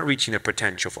are not reaching their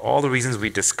potential for all the reasons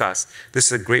we discussed. This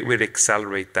is a great way to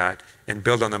accelerate that and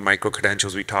build on the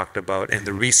micro-credentials we talked about and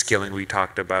the reskilling we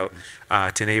talked about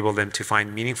to enable them to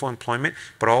find meaningful employment,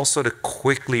 but also to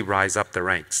quickly rise up the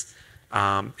ranks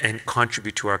and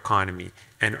contribute to our economy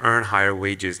and earn higher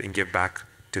wages and give back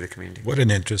to the community. What an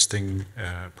interesting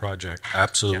project.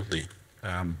 Absolutely.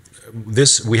 Yeah.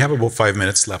 We have about 5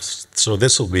 minutes left, so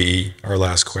this will be our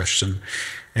last question.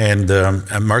 And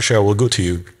Marcia, I will go to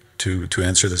you to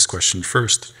answer this question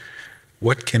first.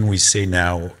 What can we say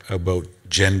now about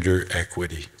gender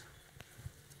equity?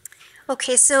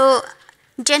 Okay, so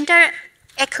gender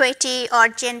equity or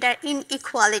gender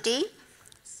inequality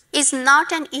is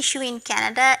not an issue in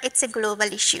Canada, it's a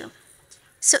global issue.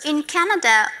 So in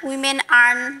Canada, women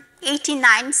earn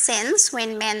 89 cents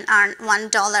when men earn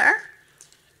 $1.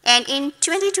 And in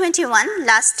 2021,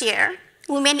 last year,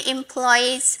 women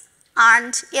employees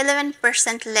earned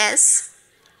 11% less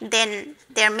than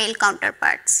their male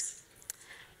counterparts.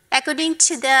 According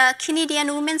to the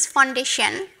Canadian Women's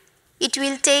Foundation, it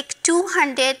will take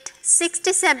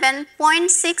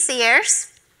 267.6 years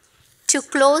to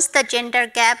close the gender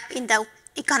gap in the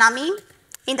economy,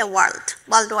 in the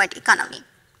worldwide economy.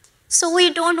 So we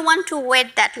don't want to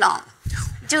wait that long,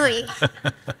 do we?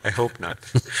 I hope not.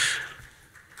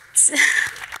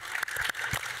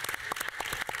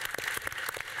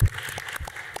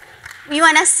 We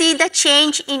want to see the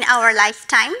change in our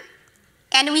lifetime,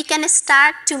 and we can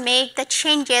start to make the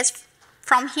changes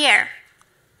from here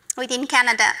within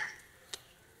Canada.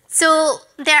 So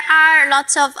there are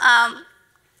lots of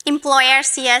employers,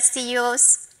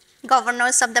 CEOs,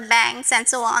 governors of the banks, and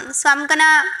so on. So I'm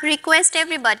gonna request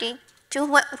everybody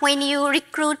to, when you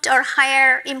recruit or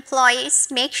hire employees,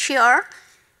 make sure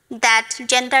that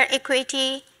gender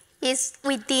equity is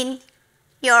within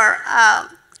your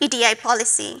EDI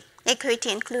policy,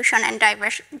 equity, inclusion, and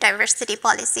diversity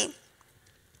policy.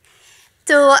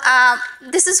 So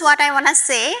this is what I want to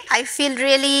say. I feel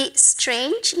really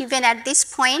strange, even at this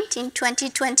point in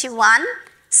 2021,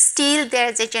 still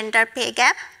there's a gender pay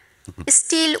gap.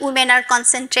 Still, women are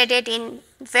concentrated in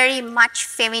very much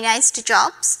feminized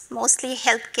jobs, mostly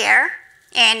healthcare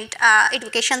and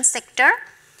education sector,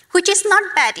 which is not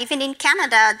bad. Even in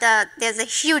Canada, there's a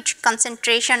huge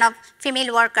concentration of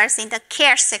female workers in the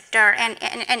care sector and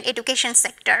education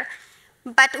sector.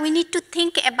 But we need to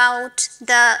think about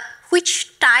which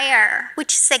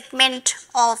segment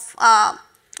of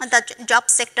the job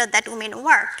sector that women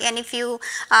work. And if you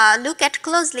look at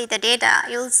closely the data,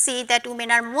 you'll see that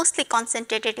women are mostly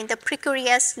concentrated in the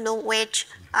precarious, low-wage,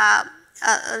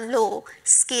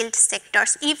 low-skilled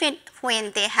sectors, even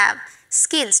when they have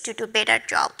skills to do better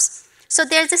jobs. So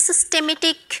there's a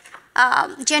systematic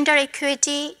gender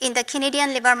equity in the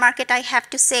Canadian labor market, I have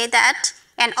to say that,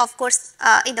 and of course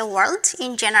in the world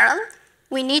in general.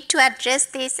 We need to address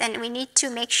this, and we need to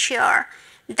make sure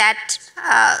that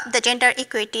the gender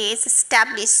equity is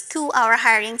established through our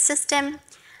hiring system,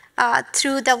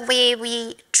 through the way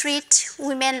we treat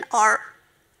women or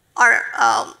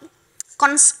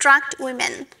construct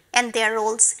women and their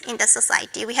roles in the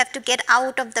society. We have to get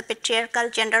out of the patriarchal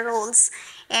gender roles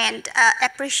and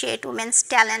appreciate women's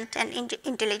talent and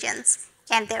intelligence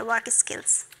and their work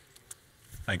skills.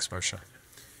 Thanks, Marcia.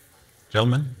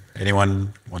 Gentlemen,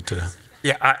 anyone want to?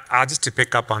 Yeah, I'll just to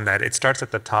pick up on that. It starts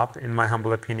at the top, in my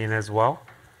humble opinion as well.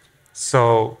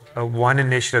 So one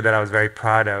initiative that I was very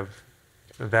proud of,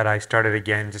 that I started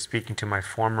again, just speaking to my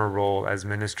former role as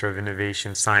Minister of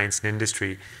Innovation, Science and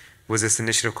Industry, was this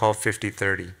initiative called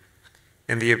 50/30.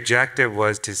 And the objective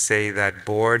was to say that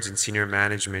boards and senior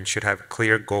management should have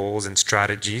clear goals and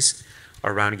strategies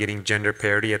around getting gender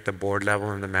parity at the board level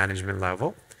and the management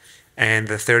level. And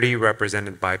the 30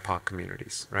 represented BIPOC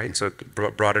communities, right? So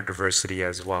broader diversity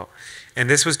as well. And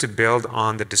this was to build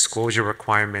on the disclosure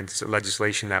requirements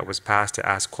legislation that was passed to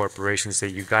ask corporations, say,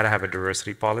 you got to have a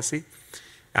diversity policy,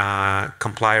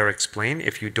 comply or explain.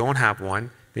 If you don't have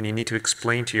one, then you need to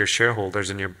explain to your shareholders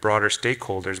and your broader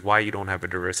stakeholders why you don't have a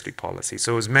diversity policy.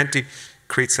 So it was meant to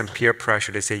create some peer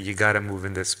pressure to say, you got to move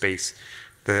in this space.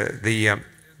 The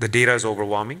data is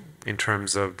overwhelming in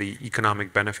terms of the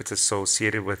economic benefits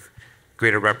associated with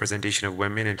greater representation of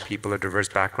women and people of diverse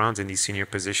backgrounds in these senior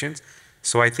positions.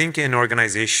 So I think in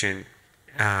organization,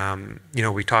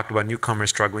 we talked about newcomers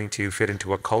struggling to fit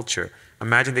into a culture.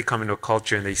 Imagine they come into a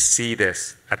culture and they see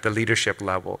this at the leadership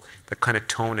level, the kind of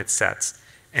tone it sets.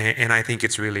 And I think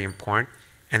it's really important.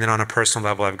 And then on a personal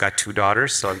level, I've got 2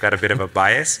 daughters, so I've got a bit of a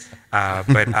bias.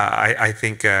 But I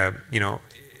think, it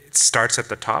starts at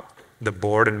the top. The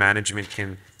board and management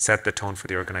can set the tone for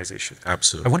the organization.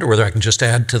 Absolutely. I wonder whether I can just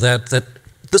add to that, that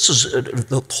this is,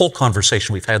 the whole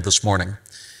conversation we've had this morning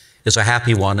is a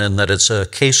happy one in that it's a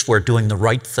case where doing the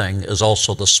right thing is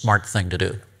also the smart thing to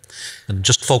do. And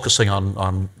just focusing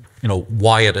on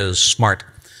why it is smart.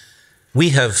 We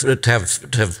have to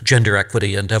have gender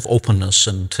equity and to have openness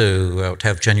and to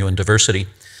have genuine diversity.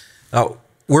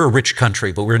 We're a rich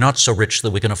country, but we're not so rich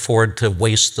that we can afford to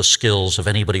waste the skills of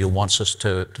anybody who wants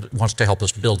to help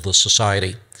us build the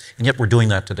society. And yet we're doing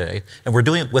that today, and we're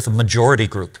doing it with a majority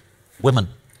group, women,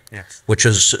 yes, which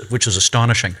is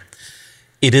astonishing.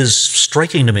 It is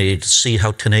striking to me to see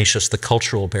how tenacious the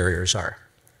cultural barriers are,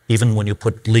 even when you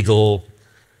put legal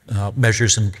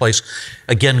measures in place.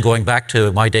 Again, going back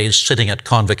to my days sitting at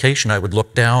convocation, I would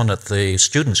look down at the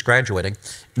students graduating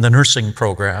in the nursing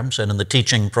programs and in the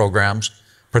teaching programs,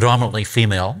 predominantly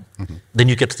female. Mm-hmm. Then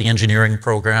you get to the engineering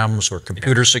programs or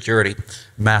computer security,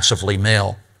 massively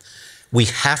male. We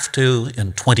have to,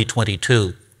 in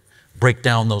 2022, break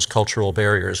down those cultural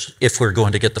barriers if we're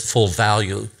going to get the full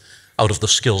value out of the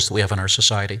skills that we have in our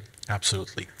society.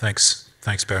 Absolutely. Thanks,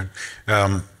 Perrin.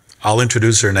 I'll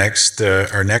introduce our next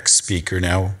speaker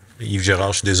now. Yves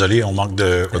Gérard, je suis désolé, on manque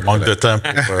de temps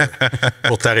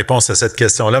pour ta réponse à cette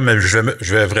question-là, mais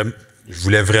je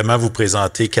voulais vraiment vous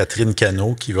présenter Catherine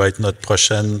Cano, qui va être notre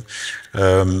prochaine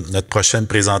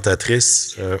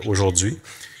présentatrice aujourd'hui.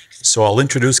 So I'll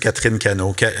introduce Catherine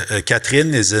Cano.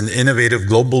 Catherine is an innovative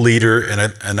global leader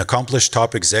and an accomplished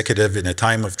top executive in a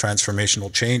time of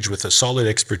transformational change with a solid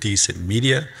expertise in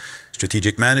media,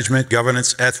 strategic management,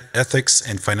 governance, ethics,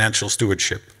 and financial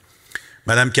stewardship.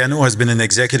 Madame Cano has been an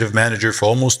executive manager for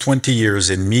almost 20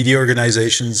 years in media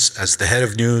organizations as the head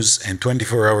of news and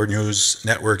 24-hour news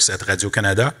networks at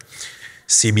Radio-Canada,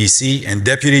 CIBC, and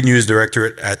deputy news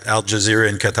director at Al Jazeera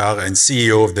in Qatar and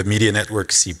CEO of the media network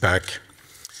CPAC.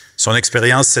 Son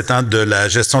expérience s'étend de la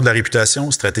gestion de la réputation,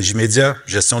 stratégie média,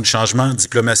 gestion du changement,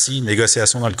 diplomatie,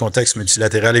 négociation dans le contexte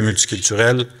multilatéral et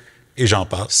multiculturel, et j'en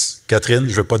passe. Catherine,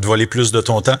 je ne veux pas te voler plus de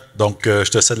ton temps, donc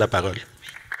je te cède la parole.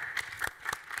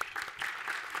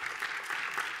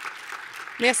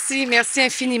 Merci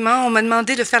infiniment. On m'a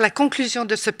demandé de faire la conclusion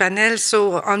de ce panel.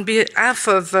 So on behalf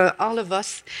of all of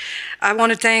us, I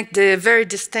want to thank the very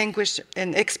distinguished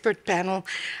and expert panel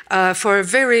for a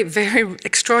very, very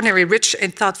extraordinary, rich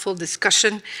and thoughtful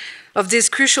discussion of these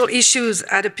crucial issues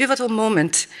at a pivotal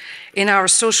moment in our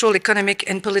social, economic,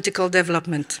 and political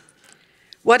development.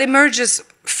 What emerges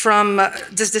from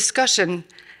this discussion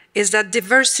is that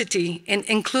diversity and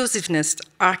inclusiveness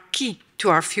are key to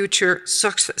our future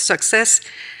success,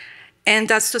 and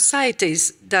that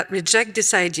societies that reject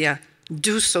this idea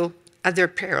do so at their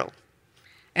peril.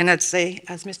 And I'd say,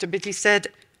 as Mr. Beatty said,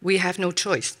 we have no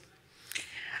choice.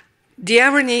 The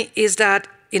irony is that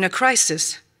in a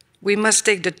crisis, we must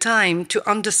take the time to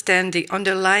understand the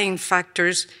underlying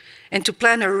factors and to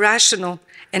plan a rational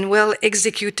and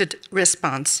well-executed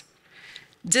response.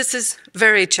 This is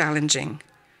very challenging.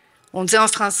 On dit en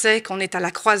français qu'on est à la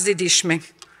croisée des chemins.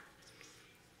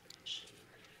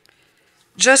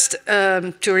 Just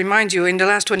to remind you, in the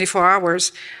last 24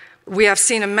 hours, We have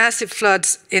seen a massive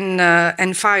floods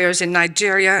and fires in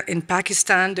Nigeria, in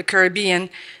Pakistan, the Caribbean,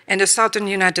 and the southern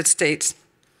United States.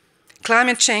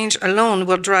 Climate change alone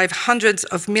will drive hundreds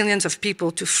of millions of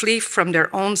people to flee from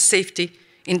their own safety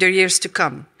in the years to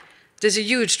come. There's a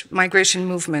huge migration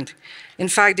movement. In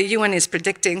fact, the UN is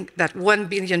predicting that 1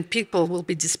 billion people will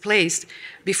be displaced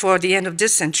before the end of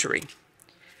this century.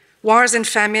 Wars and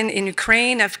famine in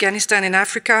Ukraine, Afghanistan, and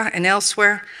Africa, and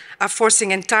elsewhere are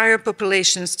forcing entire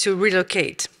populations to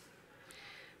relocate.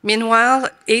 Meanwhile,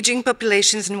 aging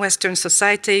populations in Western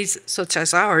societies, such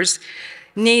as ours,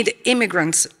 need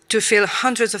immigrants to fill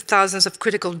hundreds of thousands of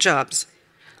critical jobs.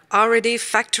 Already,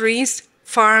 factories,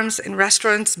 farms, and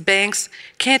restaurants, banks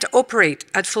can't operate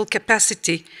at full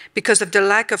capacity because of the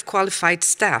lack of qualified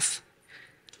staff.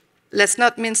 Let's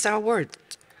not mince our words.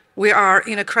 We are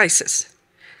in a crisis.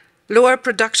 Lower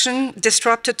production,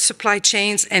 disrupted supply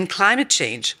chains, and climate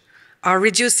change are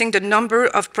reducing the number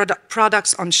of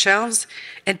products on shelves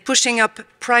and pushing up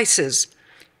prices.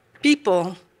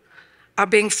 People are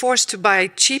being forced to buy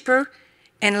cheaper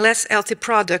and less healthy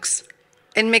products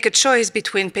and make a choice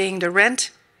between paying the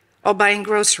rent or buying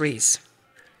groceries.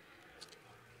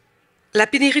 La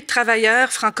pénurie de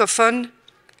travailleurs francophones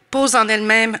pose en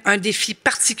elle-même un défi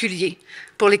particulier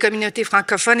pour les communautés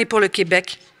francophones et pour le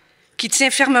Québec, qui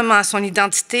tient fermement à son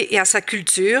identité et à sa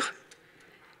culture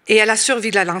et à la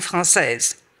survie de la langue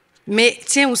française, mais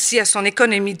tient aussi à son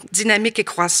économie dynamique et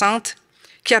croissante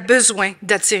qui a besoin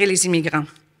d'attirer les immigrants.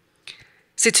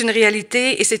 C'est une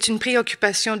réalité et c'est une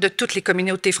préoccupation de toutes les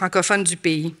communautés francophones du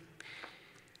pays.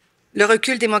 Le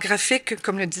recul démographique,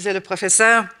 comme le disait le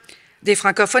professeur, des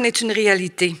francophones est une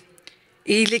réalité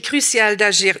et il est crucial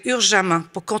d'agir urgemment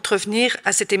pour contrevenir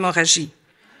à cette hémorragie.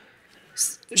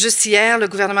 Juste hier, le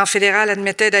gouvernement fédéral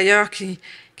admettait d'ailleurs qu'il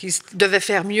devait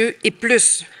faire mieux et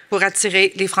plus pour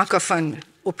attirer les francophones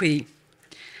au pays.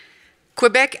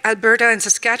 Quebec, Alberta, and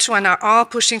Saskatchewan are all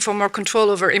pushing for more control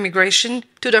over immigration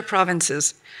to their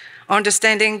provinces,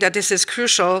 understanding that this is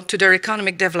crucial to their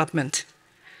economic development.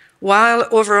 While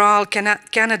overall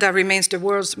Canada remains the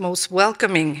world's most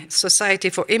welcoming society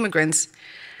for immigrants,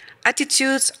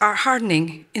 attitudes are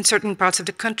hardening in certain parts of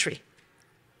the country.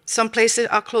 Some places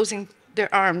are closing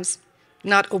their arms,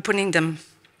 not opening them.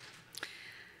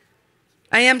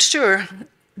 I am sure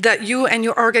that you and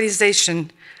your organization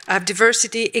have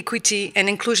diversity, equity, and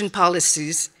inclusion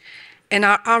policies and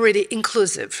are already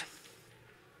inclusive.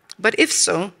 But if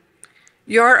so,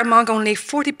 you are among only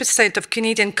 40% of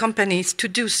Canadian companies to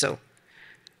do so.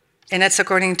 And that's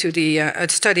according to a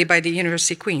study by the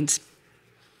University Queen's.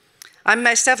 I'm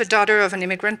myself a daughter of an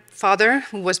immigrant father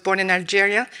who was born in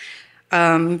Algeria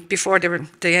before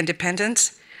the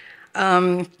independence.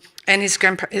 And his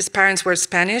parents were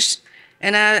Spanish.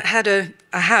 And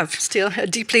I have still a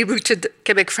deeply rooted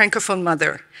Quebec Francophone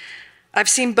mother. I've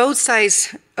seen both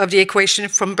sides of the equation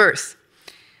from birth.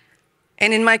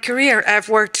 And in my career, I've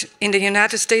worked in the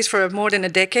United States for more than a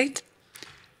decade.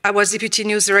 I was Deputy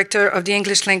News Director of the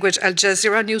English language Al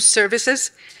Jazeera News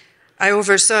Services. I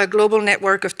oversaw a global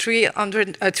network of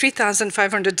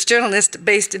 3,500 journalists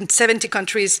based in 70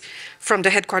 countries from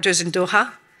the headquarters in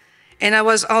Doha. And I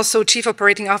was also Chief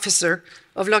Operating Officer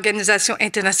of l'Organisation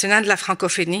Internationale de la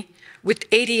Francophonie with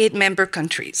 88 member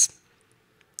countries.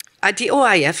 At the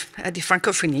OIF, at the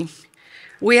Francophonie,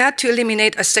 we had to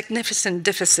eliminate a significant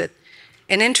deficit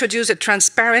and introduce a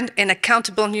transparent and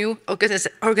accountable new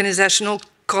organizational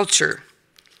culture.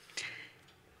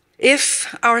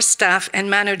 If our staff and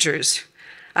managers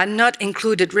had not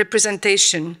included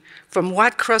representation from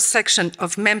wide cross-section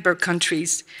of member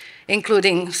countries,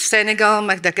 including Senegal,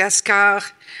 Madagascar,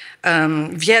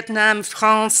 Vietnam,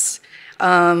 France,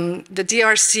 the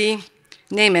DRC,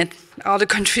 name it, all the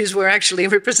countries were actually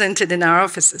represented in our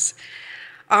offices.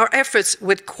 Our efforts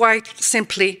would quite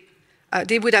simply,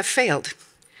 they would have failed.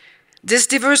 This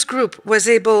diverse group was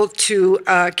able to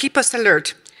keep us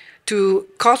alert to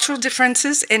cultural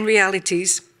differences and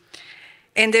realities,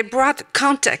 and they brought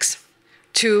context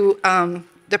to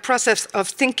the process of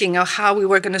thinking of how we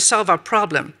were going to solve our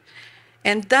problem.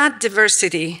 And that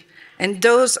diversity and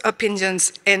those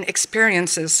opinions and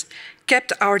experiences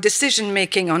kept our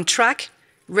decision-making on track,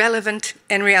 relevant,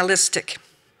 and realistic.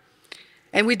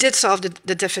 And we did solve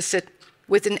the deficit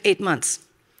within 8 months.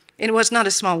 It was not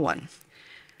a small one.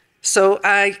 So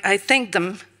I thank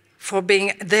them for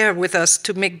being there with us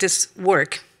to make this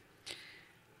work.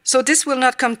 So this will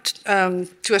not come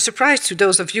to a surprise to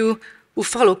those of you who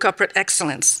follow corporate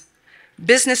excellence.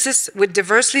 Businesses with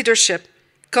diverse leadership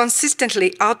consistently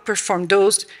outperform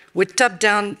those with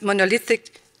top-down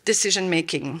monolithic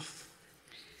decision-making.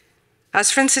 As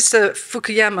Francis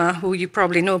Fukuyama, who you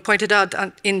probably know, pointed out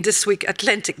in this week,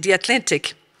 The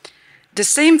Atlantic, the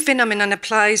same phenomenon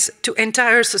applies to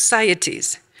entire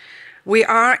societies. We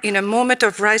are in a moment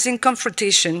of rising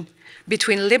confrontation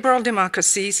between liberal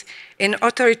democracies and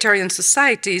authoritarian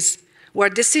societies where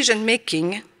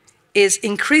decision-making is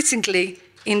increasingly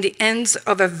in the hands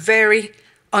of a very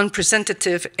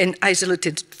unrepresentative and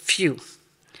isolated few.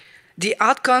 The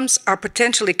outcomes are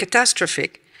potentially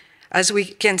catastrophic, as we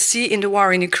can see in the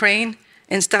war in Ukraine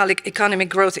and stalling economic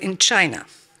growth in China.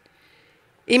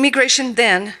 Immigration,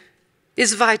 then,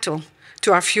 is vital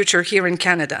to our future here in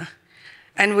Canada,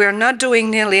 and we are not doing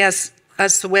nearly as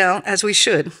well as we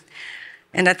should.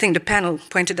 And I think the panel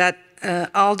pointed out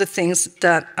all the things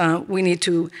that we need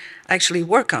to actually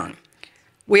work on.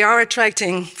 We are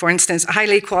attracting, for instance,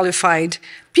 highly qualified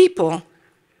people,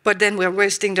 but then we're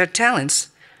wasting their talents,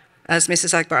 as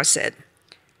Mrs. Akbar said.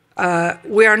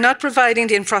 We are not providing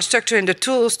the infrastructure and the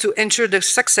tools to ensure their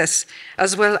success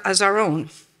as well as our own.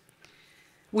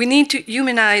 We need to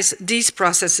humanize these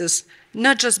processes,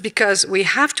 not just because we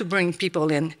have to bring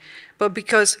people in, but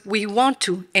because we want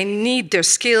to and need their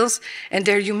skills and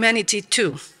their humanity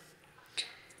too.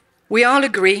 We all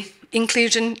agree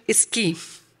inclusion is key.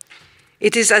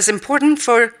 It is as important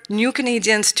for new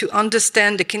Canadians to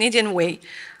understand the Canadian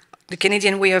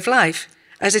way of life,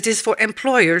 as it is for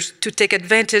employers to take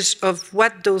advantage of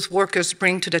what those workers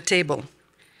bring to the table.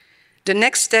 The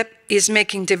next step is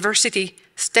making diversity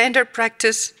standard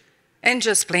practice and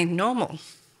just plain normal.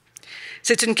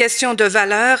 C'est une question de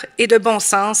valeur et de bon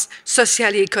sens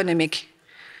social et économique.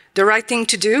 The right thing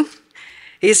to do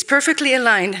is perfectly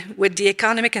aligned with the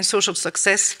economic and social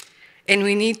success, and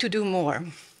we need to do more.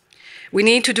 We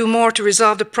need to do more to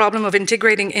resolve the problem of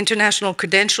integrating international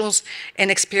credentials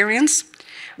and experience.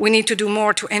 We need to do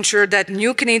more to ensure that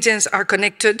new Canadians are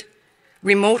connected.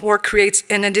 Remote work creates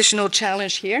an additional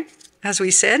challenge here, as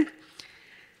we said.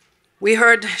 We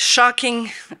heard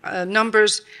shocking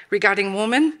numbers regarding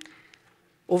women.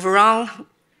 Overall,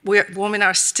 women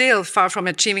are still far from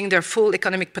achieving their full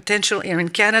economic potential here in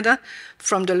Canada,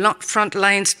 from the front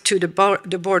lines to the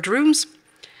boardrooms.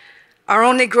 Our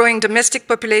only growing domestic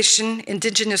population,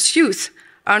 Indigenous youth,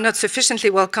 are not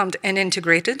sufficiently welcomed and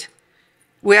integrated.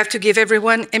 We have to give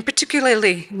everyone, and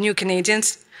particularly new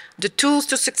Canadians, the tools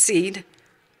to succeed,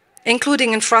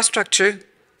 including infrastructure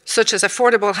such as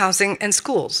affordable housing and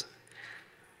schools.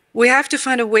 We have to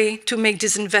find a way to make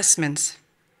these investments,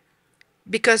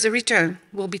 because the return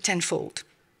will be tenfold.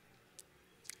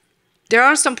 There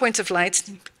are some points of light,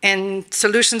 and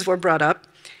solutions were brought up: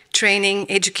 training,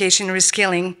 education,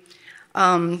 reskilling,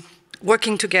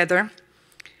 working together.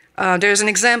 There's an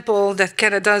example that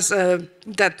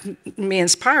that may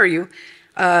inspire you.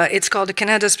 It's called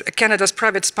the Canada's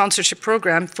Private Sponsorship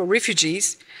Program for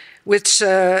Refugees, which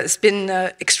has been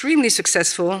extremely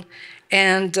successful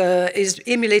and is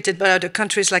emulated by other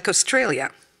countries like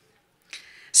Australia.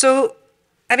 So,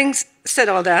 having said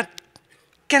all that,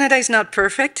 Canada is not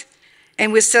perfect,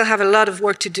 and we still have a lot of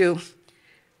work to do.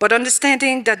 But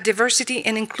understanding that diversity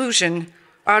and inclusion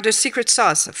are the secret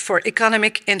sauce for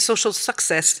economic and social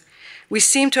success, we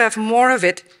seem to have more of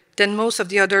it than most of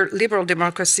the other liberal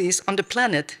democracies on the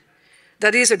planet.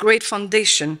 That is a great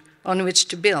foundation on which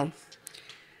to build.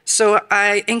 So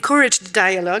I encourage the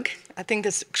dialogue. I think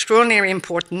that's extraordinarily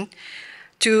important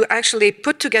to actually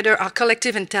put together our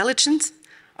collective intelligence,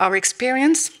 our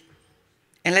experience,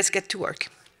 and let's get to work.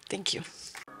 Thank you.